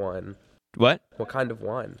 Kind of wine. What? What kind of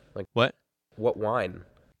wine? Like What? what wine?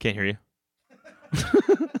 Can't hear you.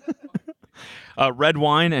 Red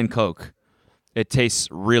wine and Coke. It tastes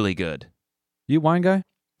really good. You a wine guy?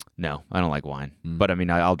 No, I don't like wine. Mm. But I mean,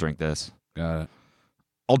 I'll drink this. Got it.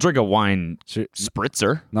 I'll drink a wine Sure.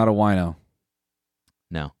 spritzer. Not a wino.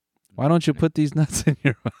 No. Why don't you put these nuts in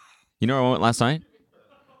your mouth? You know where I went last night?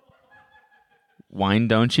 Wine,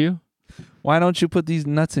 don't you? Why don't you put these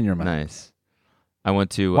nuts in your mouth? Nice. I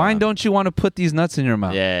went to... Why don't you want to put these nuts in your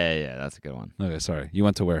mouth? Yeah, that's a good one. Okay, sorry. You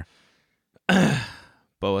went to where?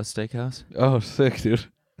 Boa Steakhouse. Oh, sick, dude.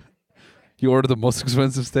 You ordered the most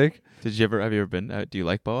expensive steak? Have you ever been? Do you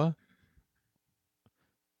like Boa?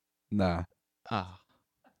 Nah. Ah.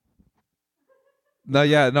 No,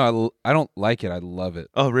 yeah, no, I don't like it. I love it.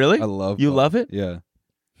 Oh, really? I love You boa. love it? Yeah.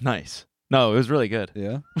 Nice. No, it was really good.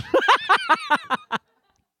 Yeah.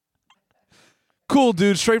 Cool,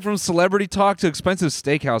 dude. Straight from celebrity talk to expensive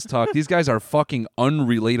steakhouse talk. These guys are fucking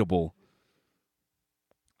unrelatable.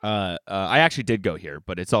 I actually did go here,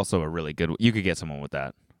 but it's also a really good. You could get someone with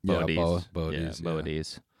that. Yeah, D's. Boa Yeah, D's, Boa yeah.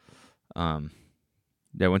 D's. Yeah,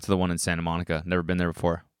 I went to the one in Santa Monica. Never been there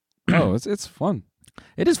before. Oh, it's fun.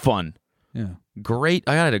 It is fun. Yeah. Great.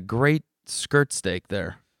 I got a great skirt steak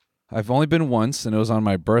there. I've only been once, and it was on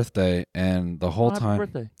my birthday, and the whole Happy time.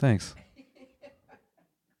 birthday. Thanks.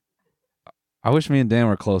 I wish me and Dan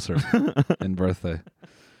were closer in birthday.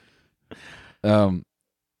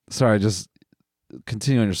 Sorry, just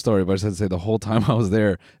continuing your story, but I just had to say the whole time I was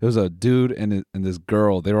there, it was a dude and this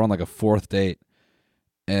girl. They were on like a fourth date,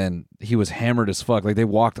 and he was hammered as fuck. Like they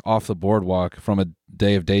walked off the boardwalk from a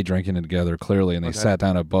day of day drinking together, clearly, and they sat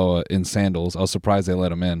down at Boa in sandals. I was surprised they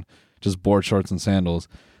let him in, just board shorts and sandals.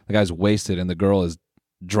 The guy's wasted, and the girl is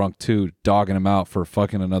drunk too, dogging him out for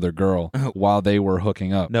fucking another girl while they were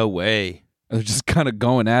hooking up. No way. They're just kind of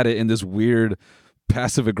going at it in this weird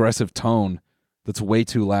passive-aggressive tone that's way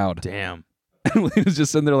too loud. Damn. And he was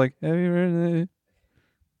just sitting there like, happy birthday.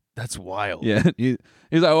 That's wild. Yeah. He's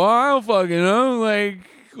like, well, I don't fucking know. Like,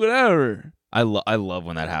 whatever. I love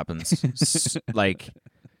when that happens. Like,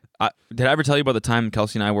 did I ever tell you about the time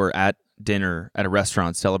Kelsey and I were at dinner at a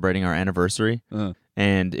restaurant celebrating our anniversary?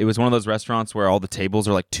 And it was one of those restaurants where all the tables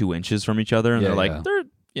are like 2 inches from each other, and they're like, they're,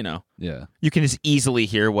 you know, Yeah. you can just easily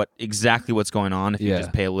hear exactly what's going on if you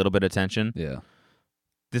just pay a little bit of attention. Yeah.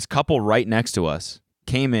 This couple right next to us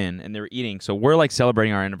came in and they were eating. So we're like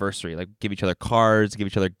celebrating our anniversary, like give each other cards, give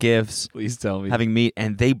each other gifts, Please tell me. having meat,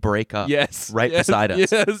 and they break up. Yes. Right yes, beside us.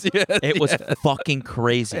 Yes. Yes. It was fucking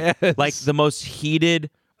crazy. Yes. Like the most heated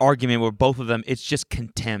argument where both of them, it's just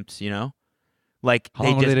contempt, you know? Like How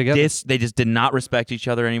long were they together? they just did not respect each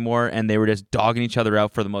other anymore, and they were just dogging each other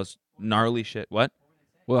out for the most gnarly shit. What?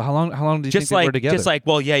 Well, how long do you Just think they were together? just like,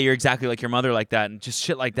 well, yeah, you're exactly like your mother, like that, and just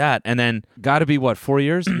shit like that. And then got to be what, 4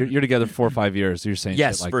 years? You're together 4 or 5 years. You're saying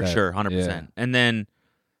yes, shit like for that. sure, 100%. Yeah. And then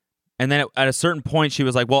at a certain point, she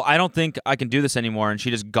was like, well, I don't think I can do this anymore, and she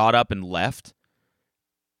just got up and left.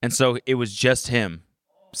 And so it was just him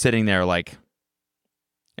sitting there, like,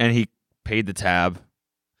 and he paid the tab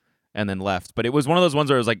and then left. But it was one of those ones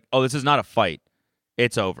where it was like, oh, this is not a fight.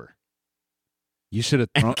 It's over. You should have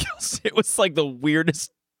And it was like the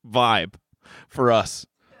weirdest vibe for us.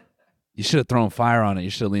 You should have thrown fire on it. You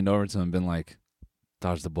should have leaned over to him and been like,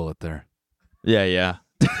 dodge the bullet there. Yeah, yeah.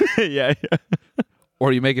 yeah.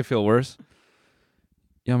 Or you make it feel worse.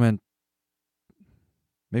 Yo, man,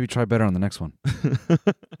 maybe try better on the next one.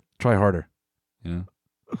 Try harder. You know?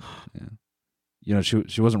 Yeah. You know,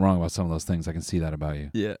 she wasn't wrong about some of those things. I can see that about you.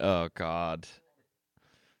 Yeah. Oh, God.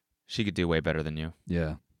 She could do way better than you,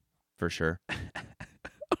 Yeah. for sure.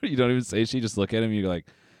 You don't even say she, just look at him, you're like...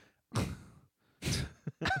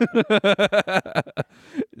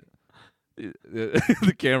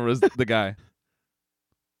 The camera's the guy.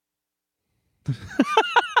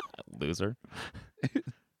 Loser.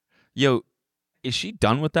 Yo, is she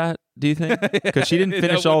done with that, do you think? Because she didn't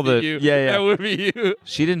finish That all would the... be you. Yeah, yeah. That would be you.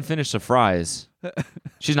 She didn't finish the fries.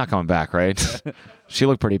 She's not coming back, right? She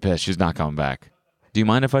looked pretty pissed. She's not coming back. Do you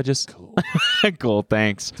mind if I just... Cool. Cool,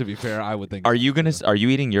 thanks. To be fair, I would think... Are you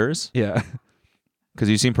eating yours? Yeah. Because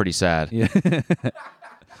you seem pretty sad. Yeah.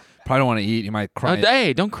 Probably don't want to eat. You might cry.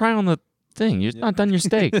 Hey, don't cry on the thing. You're not done your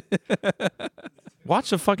steak.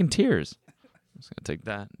 Watch the fucking tears. Just gonna take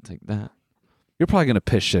that. Take that. You're probably gonna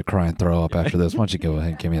piss, shit, cry, and throw up after this. Why don't you go ahead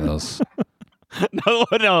and give me those?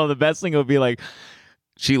 No. The best thing would be like,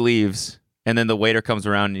 she leaves, and then the waiter comes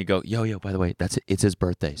around, and you go, yo. By the way, it's his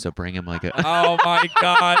birthday, so bring him like a. Oh my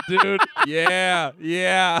god, dude! Yeah.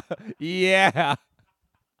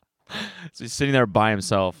 So he's sitting there by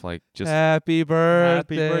himself, like just Happy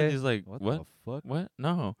birthday. happy birthday. He's like, what? the fuck? What?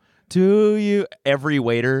 No. To you, every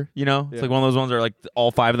waiter, you know, it's Yeah. like one of those ones where like all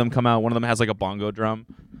 5 of them come out. One of them has like a bongo drum.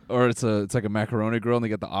 Or it's like a macaroni grill, and they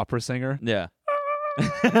get the opera singer. Yeah.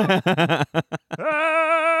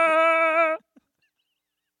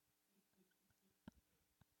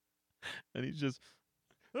 And he's just.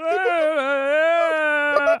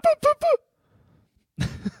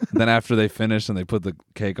 Then after they finish and they put the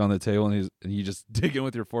cake on the table, and you just dig in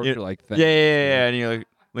with your fork. Yeah. You're like, Yeah. And you like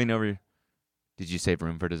lean over. Did you save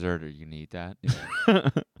room for dessert, or you can eat that?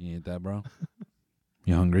 You eat that, bro?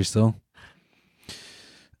 You hungry still?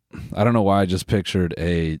 I don't know why I just pictured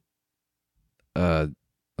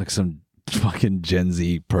like some fucking Gen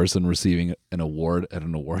Z person receiving an award at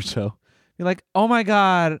an award show. You're like, oh my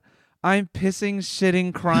god, I'm pissing,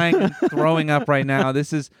 shitting, crying, and throwing up right now.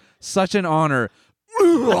 This is such an honor.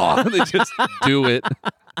 They just do it.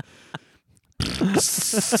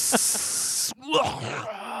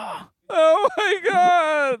 Oh my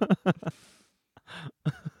god.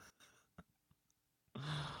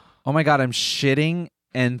 Oh my god, I'm shitting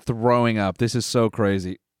and throwing up. This is so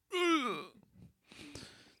crazy.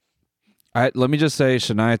 Let me just say,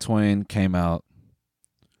 Shania Twain came out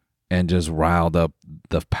and just riled up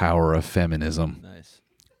the power of feminism. Nice.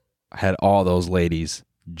 Had all those ladies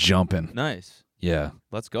jumping. Nice. Yeah.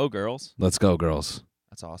 Let's go, girls. Let's go, girls.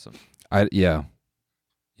 That's awesome. Yeah.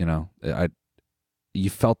 You know, you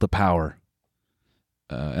felt the power.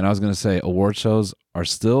 And I was going to say, award shows are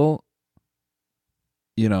still,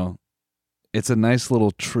 you know, it's a nice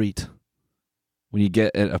little treat when you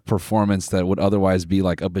get a performance that would otherwise be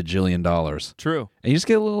like $1 bajillion. True. And you just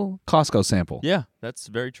get a little Costco sample. Yeah, that's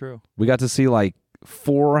very true. We got to see like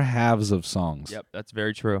 4 halves of songs. Yep, that's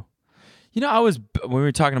very true. You know, when we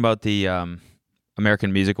were talking about the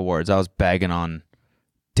American Music Awards, I was bagging on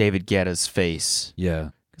David Guetta's face. Yeah.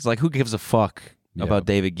 It's like, who gives a fuck Yeah. about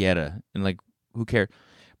David Guetta? And like, who cares?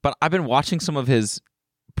 But I've been watching some of his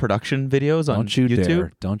production videos on Don't you YouTube.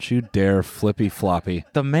 dare. Don't you dare flippy floppy.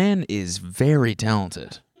 The man is very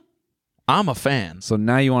talented. I'm a fan. So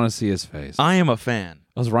now you want to see his face. I am a fan.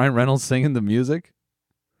 Was Ryan Reynolds singing the music?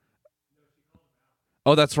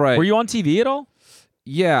 Oh, that's right. Were you on TV at all?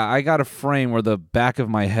 Yeah, I got a frame where the back of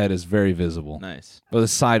my head is very visible. Nice. Or the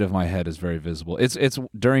side of my head is very visible. It's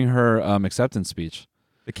during her acceptance speech.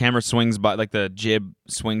 The camera swings by, like the jib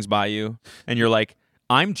swings by you, and you're like,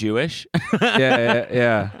 I'm Jewish.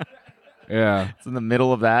 Yeah. It's in the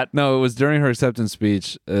middle of that. No, it was during her acceptance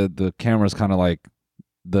speech. The camera's kind of like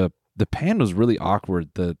the pan was really awkward.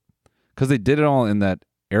 Because they did it all in that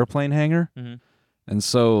airplane hangar, Mhm. and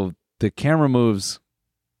so the camera moves.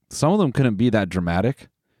 Some of them couldn't be that dramatic,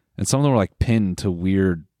 and some of them were like pinned to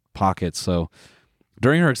weird pockets. So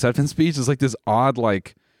during her acceptance speech, it's like this odd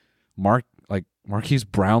like Marquise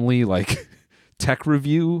Brownlee like tech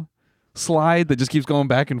review slide that just keeps going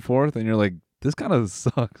back and forth, and you're like, this kind of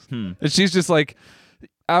sucks. And she's just like,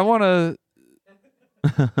 I want to.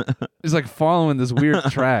 She's like following this weird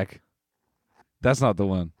track. That's not the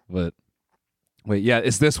one, but wait, yeah,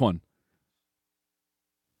 it's this one.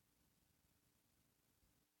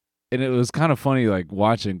 And it was kind of funny, like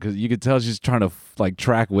watching, because you could tell she's trying to like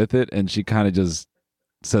track with it, and she kind of just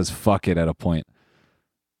says "fuck it" at a point.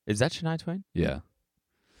 Is that Shania Twain? Yeah.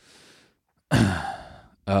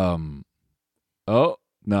 Oh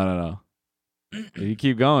no. If you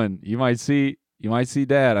keep going, you might see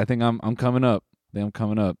Dad. I think I'm coming up. I'm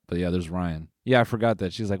coming up. But yeah, there's Ryan. Yeah, I forgot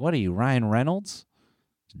that. She's like, "What are you, Ryan Reynolds?"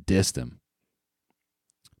 Dissed him.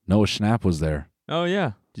 Noah Schnapp was there. Oh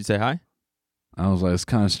yeah. Did you say hi? I was like, it's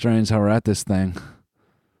kind of strange how we're at this thing.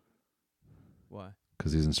 Why?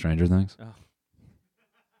 Because he's in Stranger Things. Oh.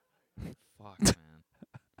 Fuck,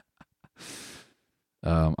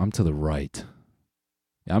 man. I'm to the right.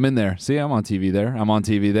 Yeah, I'm in there. See, I'm on TV there. I'm on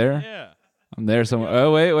TV there. Yeah. I'm there somewhere.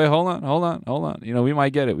 Oh, wait, hold on. You know, we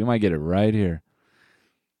might get it. We might get it right here.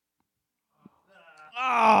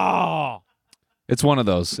 Oh. It's one of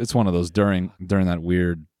those. During that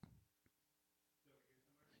weird.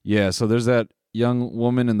 Yeah, so there's that young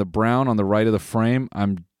woman in the brown on the right of the frame.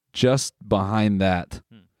 I'm just behind that.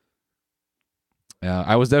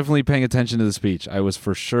 I was definitely paying attention to the speech. I was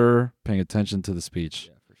for sure paying attention to the speech.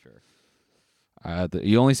 Yeah, for sure.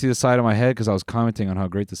 You only see the side of my head because I was commenting on how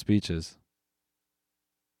great the speech is.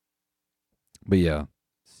 But yeah.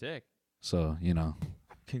 Sick. So,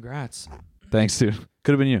 Congrats. thanks, dude.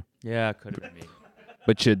 Could have been you. Yeah, could have been me.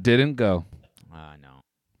 But you didn't go. I know.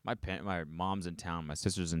 My mom's in town. My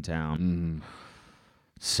sister's in town. Mm.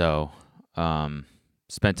 So,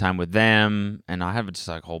 spent time with them, and I have just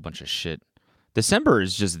like a whole bunch of shit. December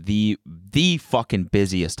is just the fucking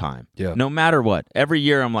busiest time. Yeah. No matter what. Every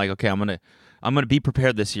year I'm like, okay, I'm gonna be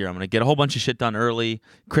prepared this year. I'm gonna get a whole bunch of shit done early.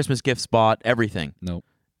 Christmas gifts bought, everything. Nope.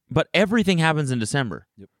 But everything happens in December.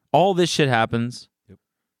 Yep. All this shit happens.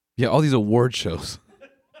 Yeah, all these award shows.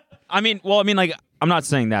 I mean, like, I'm not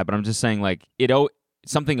saying that, but I'm just saying, like,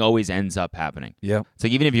 something always ends up happening. Yeah. It's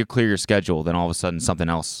like even if you clear your schedule, then all of a sudden something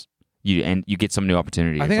else, you get some new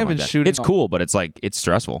opportunity. I or think I've something been like that. shooting It's cool, but it's like it's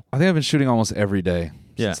stressful. I think I've been shooting almost every day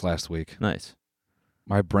Yeah. since last week. Nice.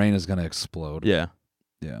 My brain is going to explode. Yeah.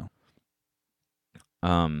 Yeah.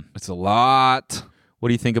 Um, It's a lot. what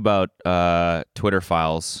do you think about Twitter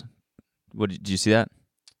files? Did you see that?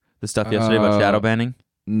 The stuff yesterday about shadow banning?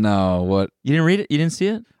 No, what? You didn't read it? You didn't see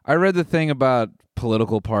it? I read the thing about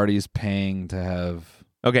political parties paying to have.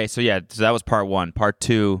 Okay, so that was part 1. Part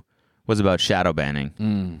 2 was about shadow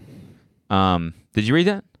banning. Did you read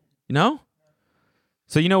that? No?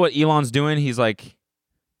 So you know what Elon's doing? He's like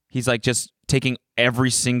just taking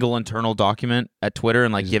every single internal document at Twitter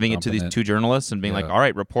and like He's giving it to dumping these it. 2 journalists and being like, Yeah. all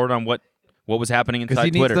right, report on what was happening Because inside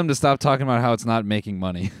he needs Twitter. them to stop talking about how it's not making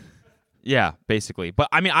money. Yeah, basically. But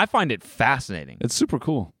I mean, I find it fascinating It's super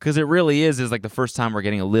cool. because it really is like the first time we're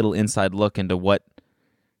getting a little inside look into what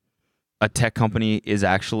a tech company is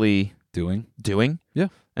actually doing. Yeah.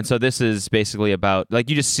 And so this is basically about, like,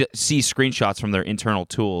 you just see screenshots from their internal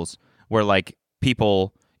tools where like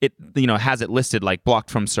people, it has it listed like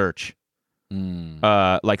blocked from search.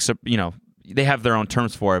 Like, so, they have their own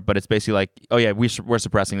terms for it, but it's basically like, oh yeah, we're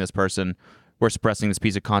suppressing this person. We're suppressing this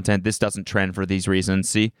piece of content. This doesn't trend for these reasons.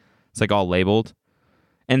 See? It's like all labeled.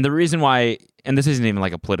 And the reason why, and this isn't even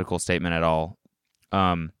like a political statement at all.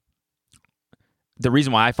 The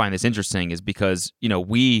reason why I find this interesting is because,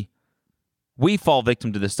 we fall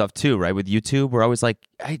victim to this stuff too, right? With YouTube, we're always like,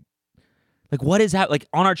 what is that? Like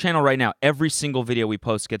on our channel right now, every single video we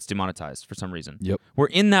post gets demonetized for some reason. Yep. We're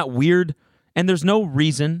in that weird, and there's no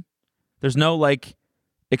reason. There's no like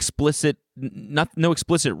explicit, no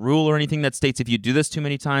explicit rule or anything that states if you do this too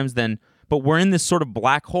many times, then. But we're in this sort of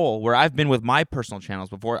black hole where I've been with my personal channels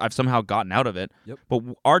before. I've somehow gotten out of it. Yep. But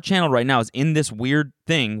our channel right now is in this weird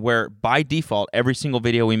thing where by default, every single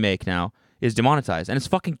video we make now is demonetized, and it's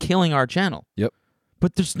fucking killing our channel. Yep.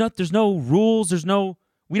 But there's no rules.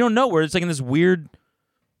 We don't know where it's like in this weird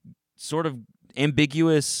sort of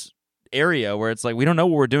ambiguous area where it's like we don't know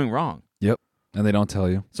what we're doing wrong. Yep. And they don't tell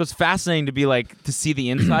you. So it's fascinating to be like, to see the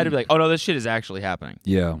inside and be like, oh no, this shit is actually happening.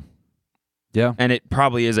 Yeah. Yeah. And it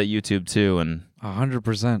probably is at YouTube too. And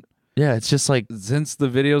 100%. yeah, it's just like, Since the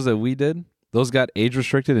videos that we did, those got age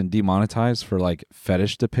restricted and demonetized for like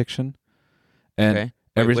fetish depiction. And okay.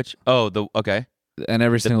 every Wait, okay. and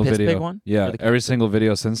every single piss video. pig one? Yeah. Or the- Every single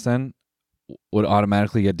video since then would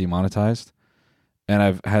automatically get demonetized. And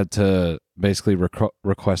I've had to basically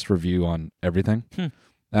request review on everything. And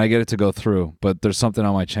I get it to go through, but there's something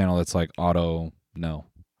on my channel that's like auto no.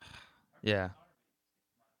 Yeah.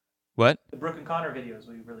 What? The Brooke and Connor videos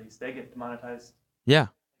we released, they get demonetized. Yeah.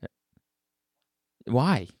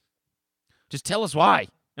 Why? Just tell us why,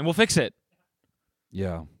 and we'll fix it.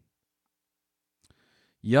 Yeah.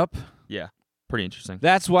 Yep. Yeah. Pretty interesting.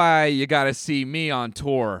 That's why you got to see me on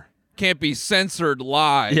tour. Can't be censored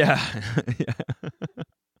live. Yeah.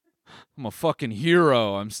 I'm a fucking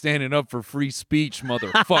hero. I'm standing up for free speech,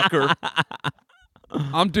 motherfucker.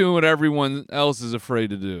 I'm doing what everyone else is afraid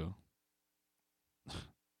to do.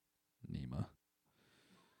 Nima.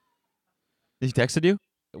 He texted you?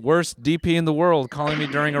 Worst DP in the world calling me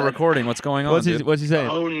during a recording. What's going on, dude? What's he saying?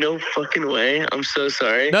 Oh, no fucking way. I'm so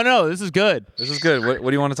sorry. No, this is good. This is good. What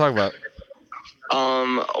do you want to talk about?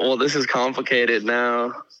 Well, this is complicated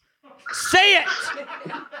now. Say it!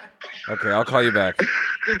 Okay, I'll call you back.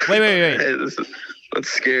 Wait. Hey, that's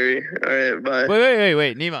scary. All right, bye.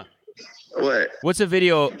 Wait, Nima. What? What's a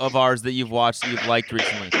video of ours that you've watched that you've liked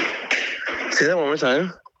recently? Say that one more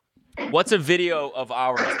time. What's a video of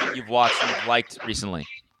ours that you've watched and you've liked recently?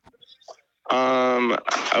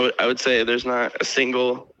 I would say there's not a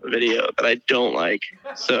single video that I don't like.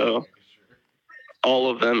 So all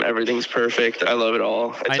of them, everything's perfect. I love it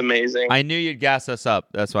all. It's amazing. I knew you'd gas us up.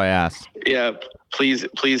 That's why I asked. Yeah, please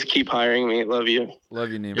keep hiring me. Love you.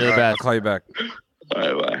 Love you, Nima. You're the All right, I'll best. call you back.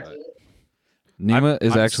 All right, bye. Nima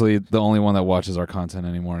is I'm actually the only one that watches our content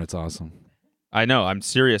anymore, and it's awesome. I know. I'm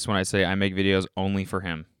serious when I say I make videos only for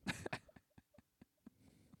him.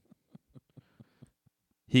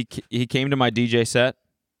 He came to my DJ set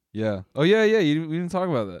Yeah. Oh yeah, yeah. We didn't talk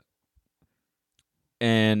about that.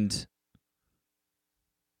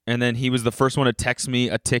 And then he was the first one to text me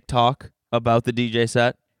a TikTok about the DJ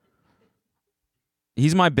set.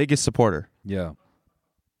 He's my biggest supporter. Yeah.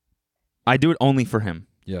 I do it only for him.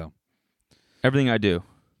 Yeah. Everything I do.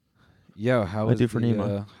 Yeah. How I was do for the,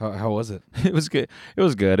 Nima. how was it? It was good. It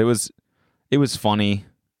was good. It was funny.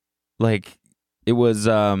 Like it was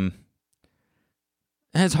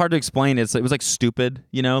it's hard to explain. It was like stupid,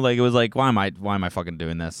 you know? Like it was like why am I fucking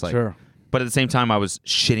doing this? Like Sure. But at the same time I was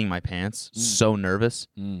shitting my pants, so nervous.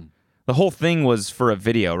 Mm. The whole thing was for a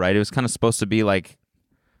video, right? It was kind of supposed to be like,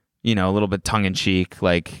 you know, a little bit tongue in cheek,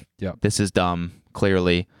 like this is dumb,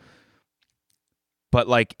 clearly. But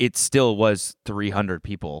like it still was 300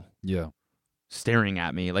 people. Yeah. Staring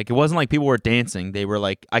at me. Like it wasn't like people were dancing. They were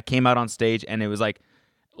like I came out on stage and it was like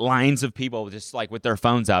lines of people just like with their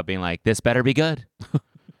phones out being like, this better be good.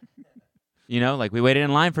 You know, like we waited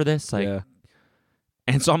in line for this. Like yeah.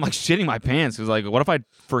 And so I'm like shitting my pants because like what if I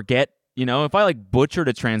forget, you know, if I like butchered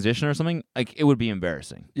a transition or something, like it would be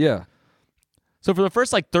embarrassing. Yeah. So for the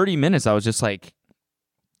first like 30 minutes I was just like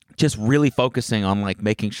really focusing on like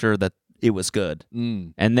making sure that it was good.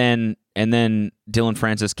 Mm. And then Dylan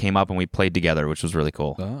Francis came up and we played together, which was really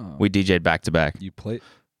cool. Oh. We DJ'd back to back. You played.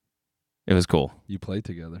 It was cool. You played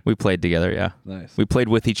together. We played together, yeah. Nice. We played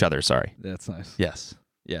with each other, sorry. That's nice. Yes.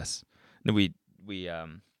 And we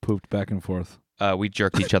Pooped back and forth. we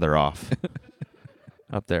jerked each other off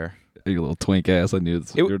up there. You little twink ass. I knew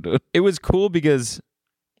that's what you were doing. It was cool because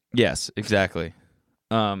yes, exactly.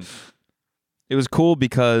 It was cool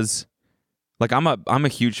because like I'm a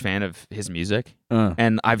huge fan of his music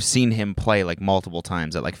and I've seen him play like multiple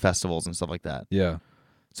times at like festivals and stuff like that. Yeah.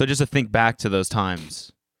 So just to think back to those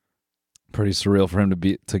times. Pretty surreal for him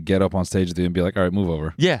to get up on stage with you and be like, all right, move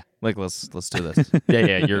over. Yeah. Like let's do this.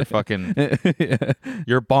 Yeah, you're fucking Yeah.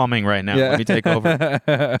 you're bombing right now. Yeah. Let me take over.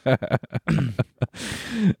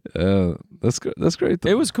 That's good. That's great though.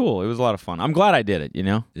 It was cool. It was a lot of fun. I'm glad I did it, you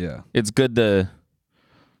know? Yeah. It's good to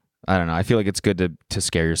I don't know. I feel like it's good to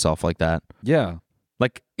scare yourself like that. Yeah.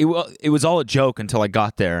 Like it was all a joke until I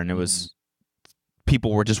got there and it was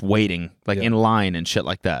people were just waiting like in line and shit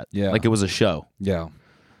like that. Yeah. Like it was a show. Yeah.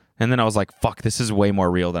 And then I was like, fuck, this is way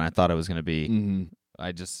more real than I thought it was going to be. Mm-hmm.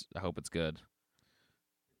 I hope it's good.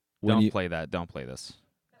 When Don't you- play that. Don't play this.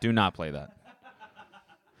 Do not play that.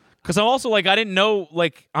 Because I'm also like, I didn't know,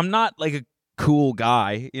 like, I'm not like a cool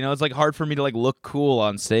guy. You know, it's like hard for me to like look cool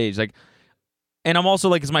on stage. Like, and I'm also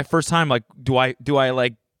like, it's my first time. Like, do I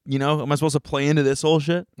like, you know, am I supposed to play into this whole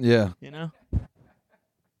shit? Yeah. You know?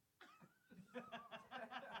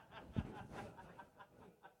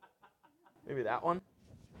 Maybe that one?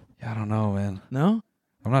 Yeah, I don't know, man. No?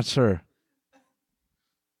 I'm not sure.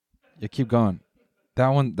 Yeah, keep going. That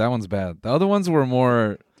one's bad. The other ones were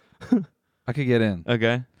more I could get in.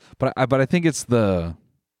 Okay. But I think it's the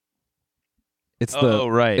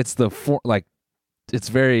right. It's the like it's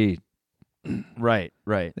very right.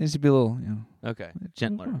 it needs to be a little, you know. Okay.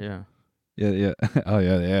 Gentler. Yeah. Yeah. Oh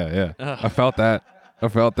yeah. Ugh. I felt that.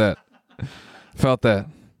 Felt that.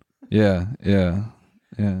 Yeah.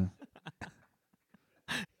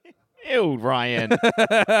 Ew, Ryan.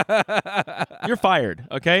 You're fired,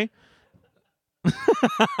 okay?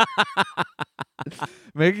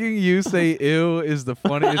 Making you say ew is the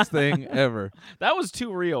funniest thing ever. That was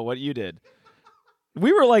too real what you did.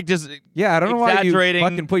 We were like just Yeah, I don't know why you exaggerating.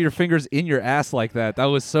 fucking put your fingers in your ass like that. That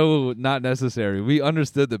was so not necessary. We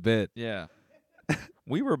understood the bit. Yeah.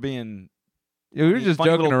 We were being Yeah, we were just funny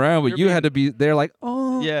joking little- around, we but were you being- had to be there like,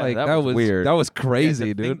 oh, Yeah, like, that was weird. That was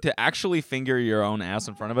crazy, the thing dude. to actually finger your own ass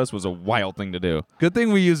in front of us was a wild thing to do. Good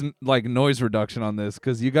thing we used like noise reduction on this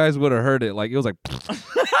because you guys would have heard it. Like it was like,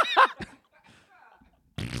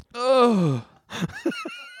 oh,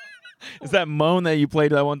 Is that moan that you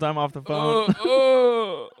played that one time off the phone?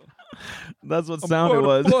 oh, That's what sound it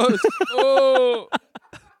was.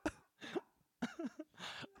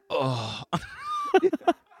 Oh.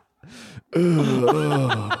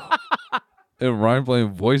 And Ryan playing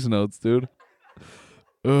voice notes, dude.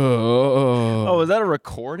 Oh, was that a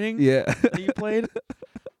recording yeah. that you played?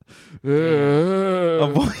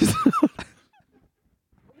 A voice.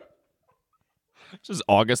 This is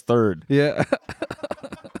August 3rd, Yeah.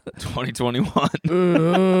 2021.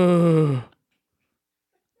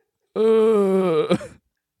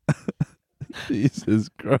 Jesus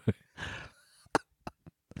Christ.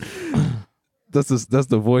 That's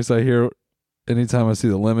the voice I hear anytime I see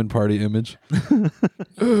the lemon party image.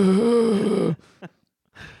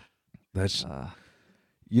 That's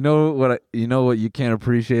you know what you can't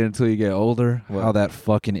appreciate until you get older? What? How that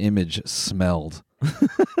fucking image smelled.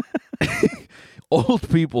 old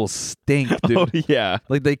people stink, dude. Oh yeah.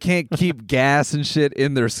 Like they can't keep gas and shit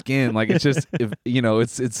in their skin. Like it's just,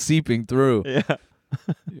 it's seeping through. Yeah.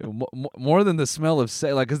 More than the smell of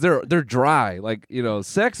sex, like, cause they're dry. Like,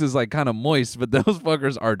 sex is like kind of moist, but those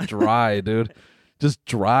fuckers are dry, dude. Just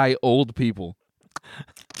dry old people.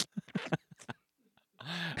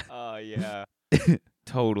 Oh yeah.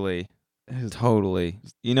 Totally.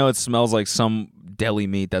 It smells like some deli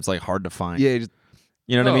meat that's like hard to find. Yeah.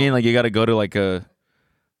 You know what I Oh. mean? Like you got to go to like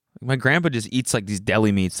my grandpa just eats like these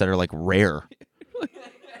deli meats that are like rare.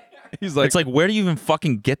 He's like, It's like, where do you even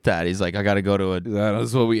fucking get that? He's like, I got to go to a.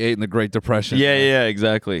 that's what we ate in the Great Depression. Yeah,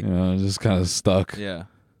 exactly. Just kind of stuck. Yeah.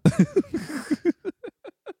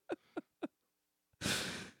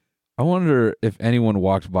 I wonder if anyone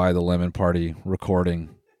walked by the Lemon Party recording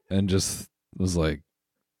and just was like,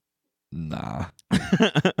 nah.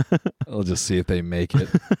 I'll just see if they make it.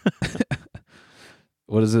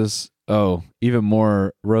 What is this? Oh, even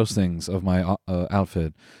more roastings of my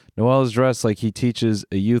outfit. Noel is dressed like he teaches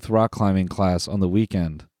a youth rock climbing class on the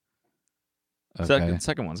weekend. Okay.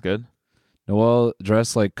 Second one's good. Noel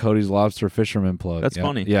dressed like Cody's lobster fisherman plug. That's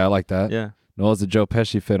funny. Yeah, I like that. Yeah. Noel's a Joe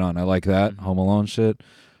Pesci fit on. I like that. Home Alone shit.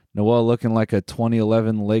 Noel looking like a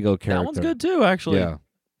 2011 Lego character. That one's good too, actually. Yeah.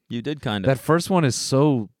 You did kind of. That first one is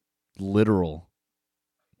so literal.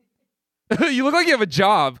 You look like you have a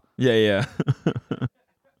job. Yeah.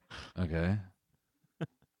 Okay.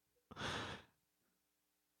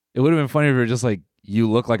 It would have been funny if you were just like, you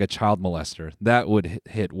look like a child molester. That would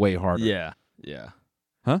hit way harder. Yeah.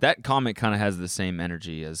 Huh? That comment kind of has the same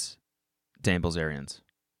energy as Dan Bilzerian's.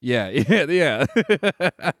 Yeah.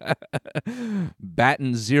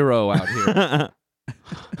 Batting 0 out here.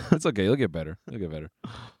 It's okay. You'll get better.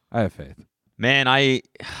 I have faith. Man, I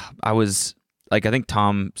was like, I think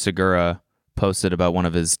Tom Segura posted about one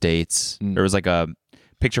of his dates. There was like a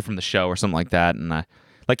picture from the show or something like that, and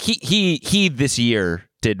he this year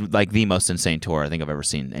did like the most insane tour I think I've ever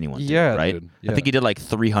seen anyone do. Yeah, right? dude. Yeah. I think he did like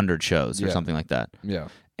 300 shows or something like that. Yeah.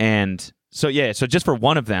 And so just for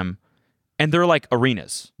one of them, and they're like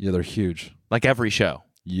arenas, Yeah, they're huge. like every show.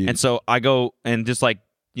 Huge. And so I go and just like,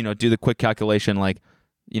 do the quick calculation, like,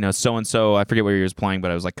 so-and-so, I forget where he was playing, but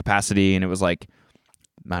it was like capacity, and it was like,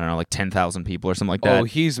 I don't know, like 10,000 people or something like that. Oh,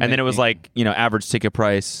 he's and then it was making- like, average ticket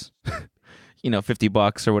price,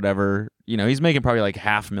 $50 or whatever. He's making probably like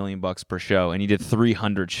 $500,000 per show, and he did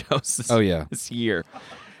 300 shows this year.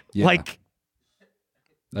 Yeah. Like,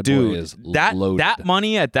 that dude, boy is that loaded.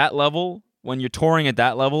 money at that level, when you're touring at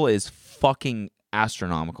that level, is fucking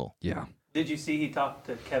astronomical. Yeah. Did you see he talked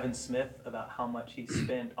to Kevin Smith about how much he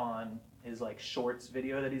spent on his like shorts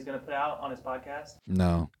video that he's going to put out on his podcast?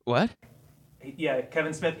 No. What? Yeah,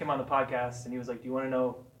 Kevin Smith came on the podcast and he was like, do you want to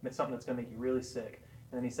know something that's going to make you really sick?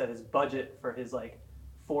 And then he said his budget for his like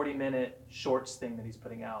 40-minute shorts thing that he's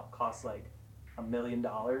putting out costs like $1 million.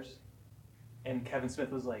 And Kevin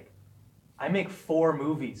Smith was like, I make 4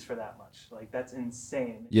 movies for that much. Like, that's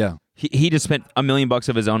insane. Yeah. He just spent $1 million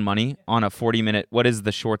of his own money on a 40-minute. What is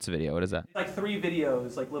the shorts video? What is that? It's like 3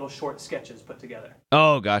 videos, like little short sketches put together.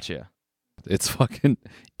 Oh, gotcha. It's fucking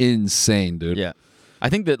insane, dude. Yeah, I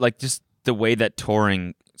think that like just the way that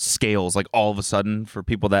touring scales, like all of a sudden for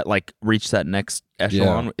people that like reach that next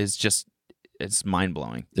echelon is just, it's mind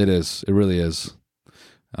blowing. It is. It really is.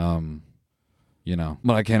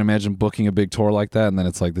 But I can't imagine booking a big tour like that, and then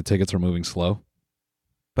it's like the tickets are moving slow.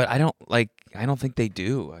 But I don't think they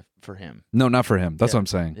do for him. No, not for him. That's what I'm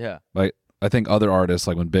saying. Yeah. Like, I think other artists,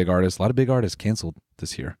 like when a lot of big artists canceled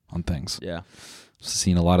this year on things. Yeah.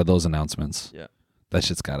 Seen a lot of those announcements. Yeah. That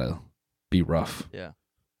shit's gotta be rough. Yeah.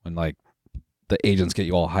 When like the agents get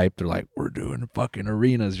you all hyped, they're like, "We're doing fucking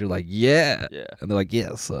arenas." You're like, "Yeah." Yeah. And they're like,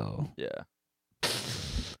 "Yeah." So. Yeah.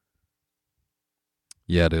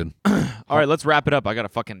 Yeah, dude. All right, let's wrap it up. I got a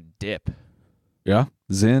fucking dip. Yeah.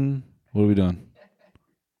 Zin, what are we doing?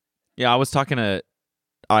 Yeah, I was talking to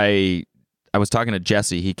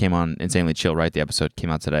Jesse. He came on Insanely Chill, right? The episode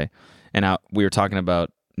came out today, and we were talking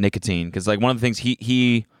about nicotine because like one of the things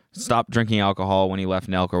he stopped drinking alcohol when he left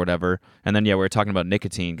Nelk or whatever, and then we were talking about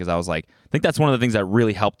nicotine because I was like, I think that's one of the things that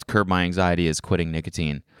really helped curb my anxiety is quitting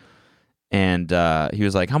nicotine. And he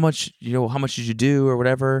was like, how much did you do or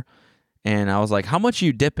whatever? And I was like, how much are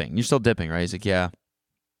you dipping? You're still dipping, right? He's like, yeah.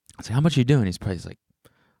 I was like, how much are you doing? He's like,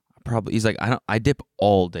 he's like, I dip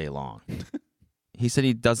all day long. He said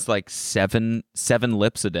he does like seven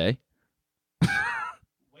lips a day.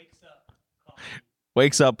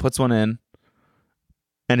 Wakes up, puts one in,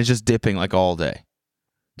 and it's just dipping like all day.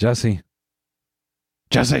 Jesse.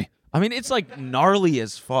 I mean, it's like gnarly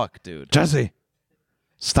as fuck, dude. Jesse.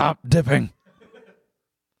 Stop dipping.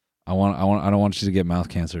 I don't want you to get mouth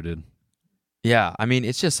cancer, dude. Yeah, I mean,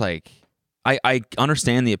 it's just like I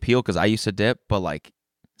understand the appeal because I used to dip, but like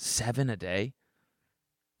 7 a day,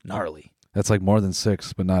 gnarly. That's like more than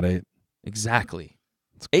 6, but not 8. Exactly.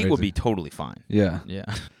 It's 8 would crazy. be totally fine. Yeah. Yeah.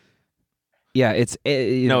 Yeah, it's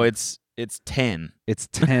No, it's 10. it's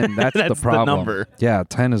 10. That's, That's the problem. the number. Yeah,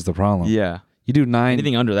 10 is the problem. Yeah. You do 9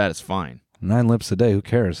 Anything under that is fine. 9 lips a day. Who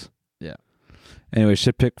cares? Yeah. Anyway,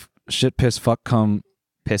 shit, piss, fuck, cum,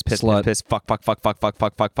 Piss, Slut. piss, fuck,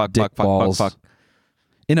 dick fuck, balls. fuck.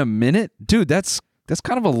 In a minute, dude. That's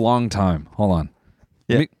kind of a long time. Hold on.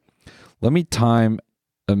 Yeah. Let me time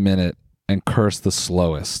a minute and curse the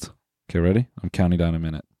slowest. Okay, ready? I'm counting down a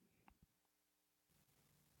minute.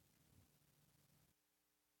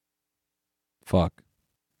 Fuck.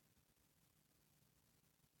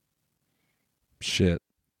 Shit.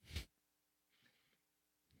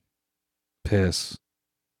 Piss.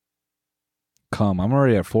 Come. I'm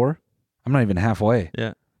already at 4. I'm not even halfway.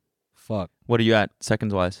 Yeah. Fuck. What are you at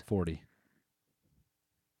seconds wise? 40.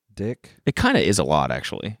 Dick. It kind of is a lot,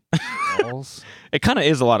 actually. Balls. It kind of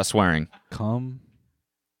is a lot of swearing. Come.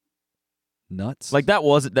 Nuts. Like that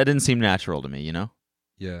didn't seem natural to me, you know?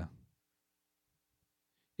 Yeah.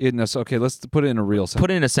 Okay, let's put it in a real sentence.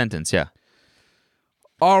 Put it in a sentence, yeah.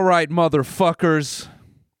 All right, motherfuckers.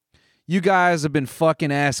 You guys have been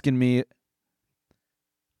fucking asking me,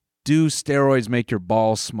 do steroids make your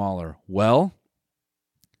balls smaller? Well,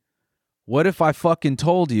 what if I fucking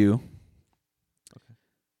told you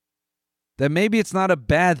that maybe it's not a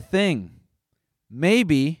bad thing?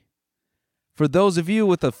 Maybe for those of you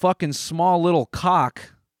with a fucking small little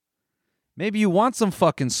cock, maybe you want some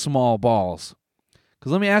fucking small balls.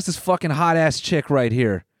 Because let me ask this fucking hot-ass chick right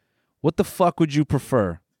here. What the fuck would you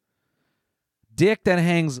prefer? Dick that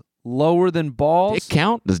hangs lower than balls? Dick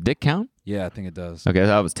count? Does dick count? Yeah, I think it does. Okay,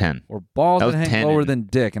 that was 10. Or balls That that, was hang 10 lower in- than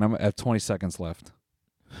dick, and I'm at 20 seconds left.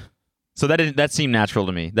 So that seemed natural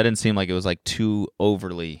to me. That didn't seem like it was like too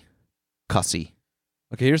overly cussy.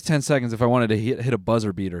 Okay, here's 10 seconds if I wanted to hit a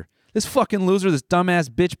buzzer beater. This fucking loser, this dumbass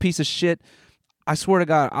bitch piece of shit. I swear to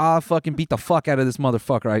God, I'll fucking beat the fuck out of this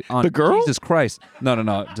motherfucker. The girl? Jesus Christ.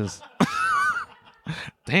 No. Just,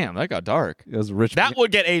 Damn, that got dark. it was a rich. That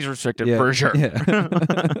would get age restricted yeah, for sure. Yeah.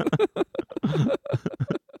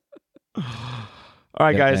 All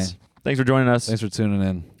right, Yeah, guys. man. Thanks for joining us. Thanks for tuning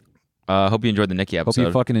in. Hope you enjoyed the Nikki Hope episode.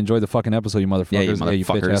 you fucking enjoyed the fucking episode, you motherfuckers. Yeah, you you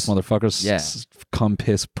bitch motherfuckers. ass motherfuckers. Yeah. Cum,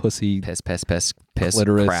 piss, pussy. Piss,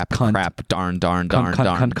 Clitoris, crap, cunt. crap, darn, Cunt,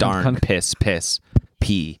 cunt. piss,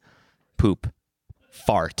 pee, poop,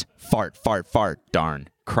 fart, darn,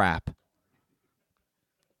 crap.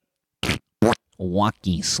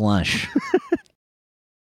 Wacky slush.